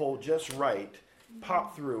hit the hole just right,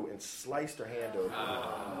 popped through, and sliced her hand open.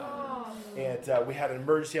 And we had an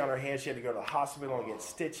emergency on her hand. She had to go to the hospital and get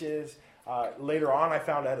stitches. Later on, I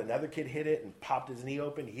found out another kid hit it and popped his knee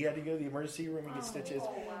open. He had to go to the emergency room and get stitches.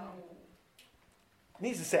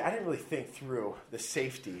 Needless to say, I didn't really think through the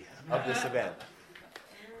safety of this event.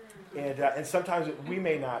 And sometimes we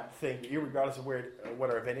may not think, regardless of what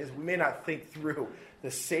our event is, we may not think through the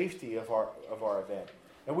safety of our event.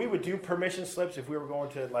 And we would do permission slips if we were going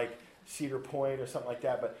to like Cedar Point or something like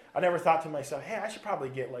that. But I never thought to myself, hey, I should probably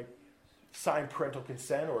get like signed parental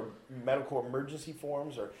consent or medical emergency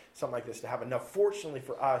forms or something like this to have enough. Fortunately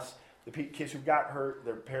for us, the kids who got hurt,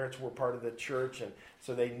 their parents were part of the church, and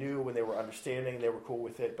so they knew when they were understanding, they were cool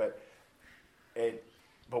with it. But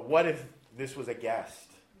what if this was a guest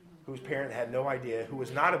whose parent had no idea, who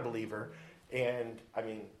was not a believer? And I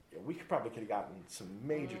mean, we could have gotten some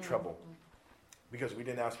major trouble because we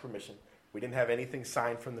didn't ask permission. We didn't have anything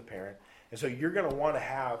signed from the parent. And so you're going to want to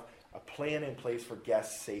have a plan in place for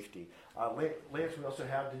guest safety. Lance, we also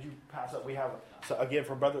have, did you pass up? We have, so again,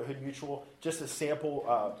 from Brotherhood Mutual, just a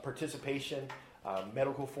sample participation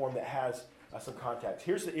medical form that has some contacts.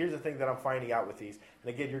 Here's the thing that I'm finding out with these.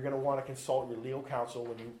 And again, you're going to want to consult your legal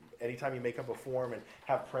counsel anytime you make up a form and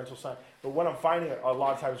have parental sign. But what I'm finding a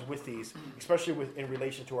lot of times with these, especially in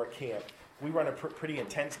relation to our camp, we run a pretty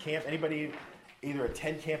intense camp. Anybody either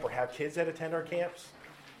attend camp or have kids that attend our camps?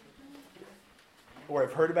 Or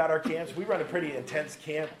have heard about our camps? We run a pretty intense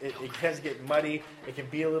camp. It tends to get muddy. It can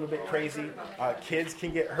be a little bit crazy. Kids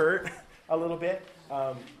can get hurt a little bit.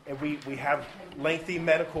 And we have lengthy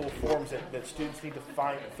medical forms that students need to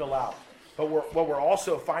fill out. But what we're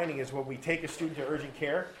also finding is when we take a student to urgent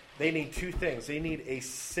care, they need two things. They need a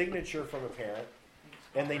signature from a parent,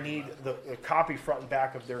 and they need a copy front and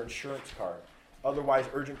back of their insurance card. Otherwise,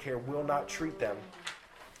 urgent care will not treat them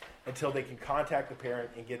until they can contact the parent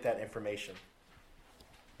and get that information.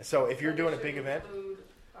 And so if you're doing a big event,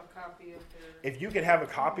 if you can have a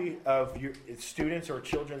copy of your students' or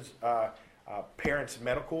children's parents'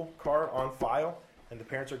 medical card on file, and the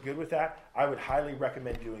parents are good with that, I would highly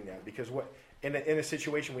recommend doing that. Because in a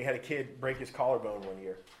situation, we had a kid break his collarbone one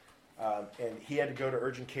year, and he had to go to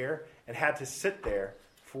urgent care and had to sit there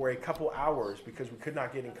for a couple hours because we could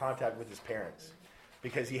not get in contact with his parents.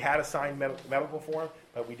 Because he had a signed medical form,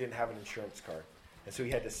 but we didn't have an insurance card. And so he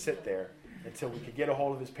had to sit there until we could get a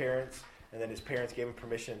hold of his parents, and then his parents gave him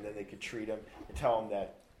permission, and then they could treat him and tell him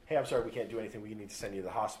that, hey, I'm sorry, we can't do anything. We need to send you to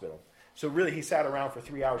the hospital. So really, he sat around for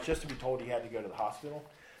 3 hours just to be told he had to go to the hospital.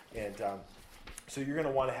 And so you're going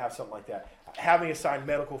to want to have something like that. Having a signed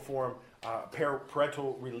medical form,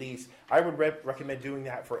 parental release, I would recommend doing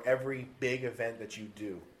that for every big event that you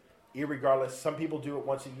do. Irregardless, some people do it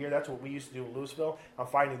once a year. That's what we used to do in Louisville. I'm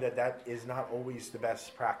finding that is not always the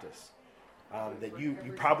best practice. That you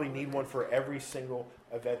probably need one for every single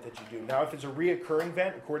event that you do. Now, if it's a reoccurring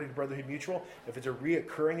event, according to Brotherhood Mutual, if it's a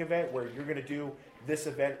reoccurring event where you're going to do this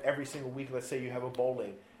event every single week, let's say you have a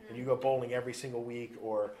bowling, and you go bowling every single week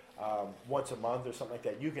or once a month or something like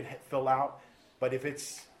that, you can fill out. But if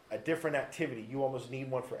it's a different activity, you almost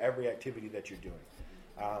need one for every activity that you're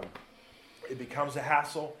doing. It becomes a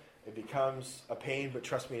hassle. It becomes a pain, but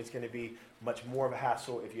trust me, it's going to be much more of a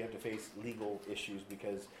hassle if you have to face legal issues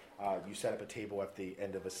because you set up a table at the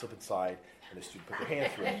end of a slip and slide and the student put their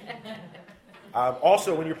hand through it.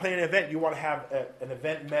 Also, when you're planning an event, you want to have an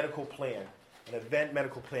event medical plan. An event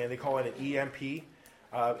medical plan, they call it an EMP.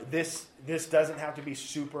 This doesn't have to be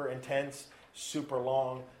super intense, super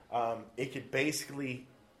long. It could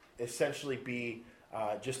essentially be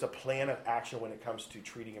just a plan of action when it comes to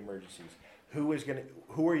treating emergencies. Who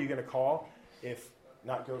are you going to call if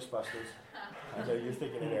not Ghostbusters? I know you're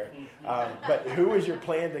thinking of there. But who is your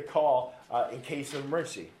plan to call in case of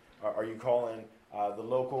emergency? Are you calling the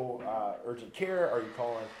local urgent care? Are you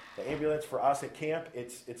calling the ambulance? For us at camp,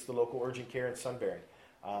 it's the local urgent care in Sunbury.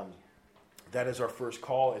 That is our first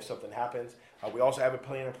call if something happens. We also have a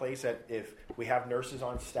plan in place that if we have nurses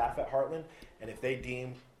on staff at Heartland, and if they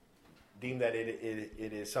deem that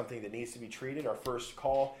it is something that needs to be treated, our first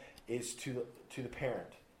call is to the parent,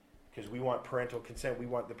 because we want parental consent. We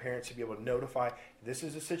want the parents to be able to notify, this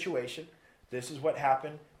is a situation, this is what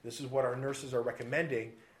happened, this is what our nurses are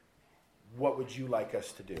recommending, what would you like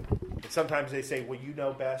us to do? And sometimes they say, well, you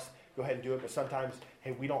know best, go ahead and do it, but sometimes,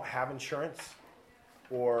 hey, we don't have insurance,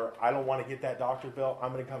 or I don't want to get that doctor bill,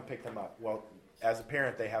 I'm going to come pick them up. Well, as a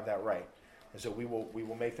parent, they have that right. And so we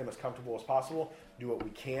will make them as comfortable as possible, do what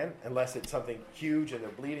we can, unless it's something huge and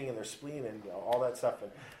they're bleeding and they're spleen and all that stuff.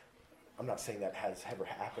 And I'm not saying that has ever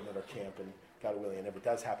happened at our camp, and God willing, it never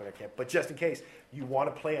does happen at our camp. But just in case, you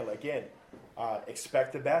want to plan. Again,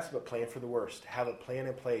 expect the best, but plan for the worst. Have a plan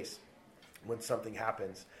in place when something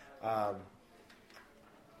happens. And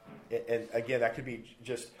again, that could be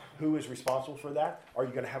just who is responsible for that. Are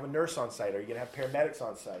you going to have a nurse on site? Are you going to have paramedics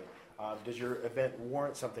on site? Does your event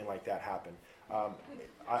warrant something like that happen?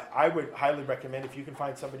 I would highly recommend, if you can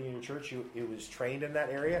find somebody in your church who is trained in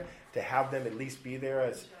that area, to have them at least be there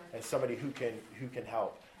as somebody who can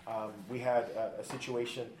help. We had a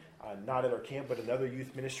situation, not at our camp, but another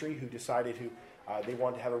youth ministry who decided they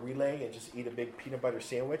wanted to have a relay and just eat a big peanut butter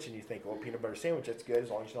sandwich. And you think, well, peanut butter sandwich, that's good as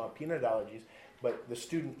long as you don't have peanut allergies. But the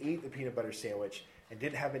student ate the peanut butter sandwich and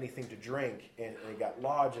didn't have anything to drink, and they got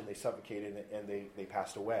lodged and they suffocated and they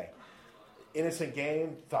passed away. Innocent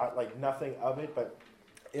game, thought like nothing of it, but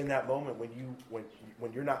in that moment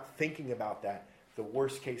when you're not thinking about that, the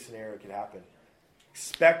worst case scenario could happen.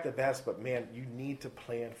 Expect the best, but man, you need to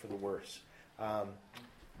plan for the worst.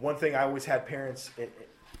 One thing I always had parents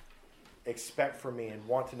expect from me and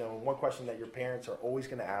want to know, and one question that your parents are always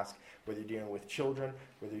going to ask, whether you're dealing with children,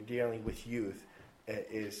 whether you're dealing with youth,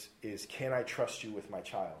 is can I trust you with my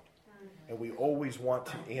child? And we always want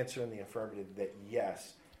to answer in the affirmative that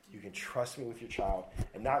yes, you can trust me with your child,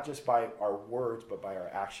 and not just by our words, but by our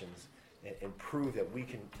actions, and prove that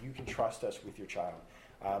you can trust us with your child.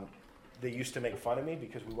 They used to make fun of me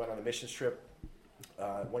because we went on a missions trip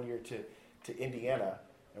one year to Indiana,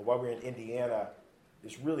 and while we were in Indiana,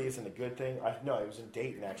 this really isn't a good thing. No, it was in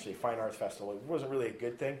Dayton, actually, Fine Arts Festival. It wasn't really a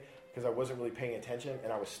good thing because I wasn't really paying attention,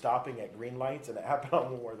 and I was stopping at green lights, and it happened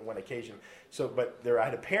on more than one occasion. But I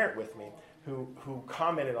had a parent with me who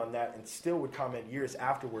commented on that and still would comment years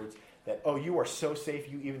afterwards that, oh, you are so safe,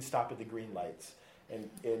 you even stop at the green lights. And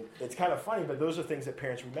it's kind of funny, but those are things that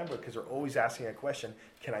parents remember because they're always asking a question,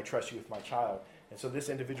 can I trust you with my child? And so this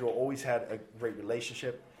individual always had a great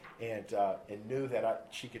relationship and knew that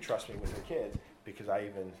she could trust me with her kids because I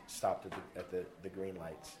even stopped at the green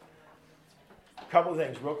lights. A couple of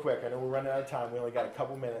things real quick. I know we're running out of time. We only got a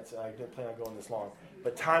couple minutes, and I didn't plan on going this long.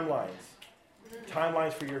 But timelines.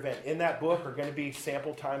 Timelines for your event. In that book are going to be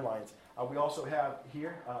sample timelines. We also have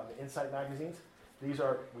here the Insight magazines. These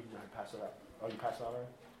are, we can pass it up. Oh, you passed it on already?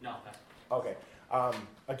 No. Okay.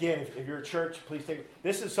 Again, if you're a church, please take it.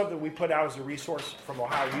 This is something we put out as a resource from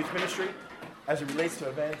Ohio Youth Ministry as it relates to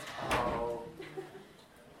events.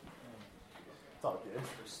 It's all good.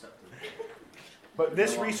 But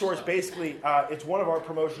this resource, basically, it's one of our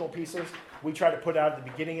promotional pieces. We try to put out at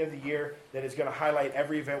the beginning of the year that is going to highlight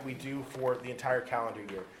every event we do for the entire calendar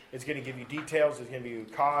year. It's going to give you details. It's going to give you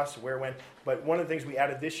costs, where, when. But one of the things we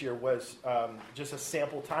added this year was just a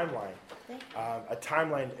sample timeline. A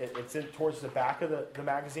timeline, it's towards the back of the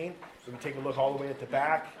magazine. So we take a look all the way at the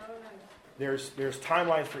back. There's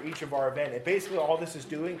timelines for each of our events. And basically all this is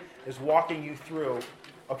doing is walking you through,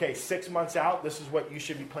 okay, 6 months out, this is what you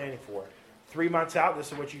should be planning for. 3 months out,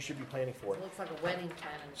 this is what you should be planning for. It looks like a wedding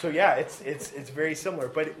planner. So yeah, it's very similar.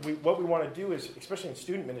 But what we want to do is, especially in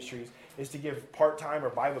student ministries, is to give part-time or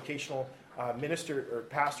bivocational minister or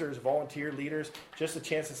pastors, volunteer leaders, just a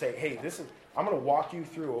chance to say, hey, I'm going to walk you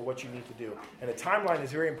through what you need to do. And a timeline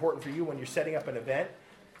is very important for you when you're setting up an event,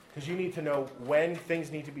 because you need to know when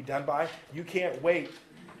things need to be done by. You can't wait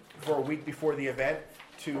for a week before the event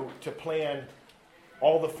to plan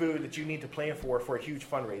all the food that you need to plan for a huge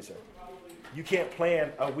fundraiser. You can't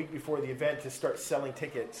plan a week before the event to start selling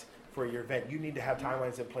tickets for your event. You need to have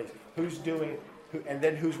timelines in place. Who's doing and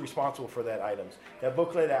then who's responsible for that items. That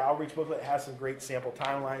booklet, that outreach booklet, has some great sample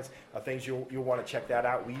timelines of things you'll want to check that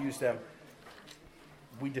out. We use them.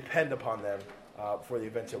 We depend upon them for the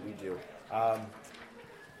events that we do.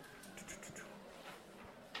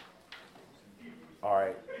 All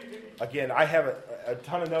right. Again, I have a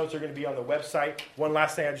ton of notes that are going to be on the website. One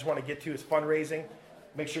last thing I just want to get to is fundraising.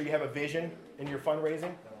 Make sure you have a vision in your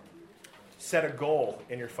fundraising. Set a goal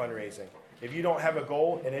in your fundraising. If you don't have a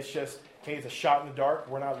goal and it's just, hey, it's a shot in the dark,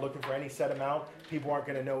 we're not looking for any set amount, people aren't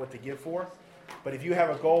going to know what to give for. But if you have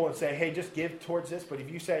a goal and say, hey, just give towards this, but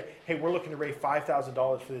if you say, hey, we're looking to raise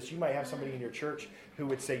 $5,000 for this, you might have somebody in your church who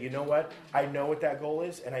would say, you know what, I know what that goal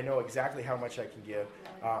is, and I know exactly how much I can give.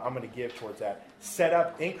 I'm going to give towards that. Set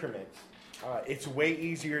up increments. It's way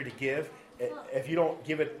easier to give. If you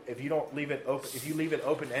leave it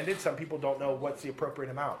open-ended, some people don't know what's the appropriate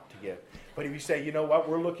amount to give. But if you say, you know what,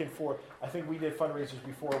 we're looking for, I think we did fundraisers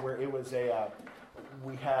before where it was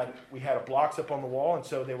we had blocks up on the wall, and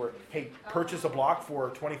so they were, hey, purchase a block for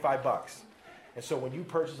 $25. And so when you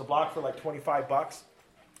purchase a block for like $25,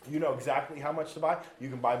 you know exactly how much to buy. You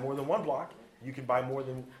can buy more than one block. You can buy more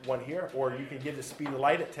than one here, or you can give the Speed of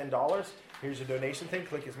Light at $10. Here's a donation thing.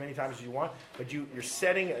 Click as many times as you want. But you're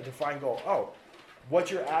setting a defined goal. Oh, what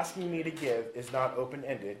you're asking me to give is not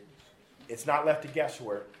open-ended. It's not left to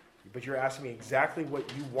guesswork. But you're asking me exactly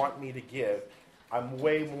what you want me to give. I'm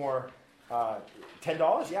way more...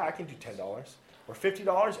 $10? Yeah, I can do $10. Or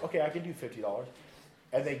 $50? Okay, I can do $50.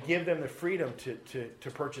 And they give them the freedom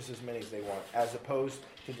to purchase as many as they want, as opposed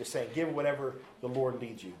to just saying, give whatever the Lord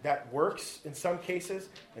leads you. That works in some cases.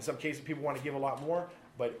 In some cases, people want to give a lot more,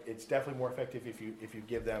 but it's definitely more effective if you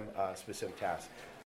give them specific tasks.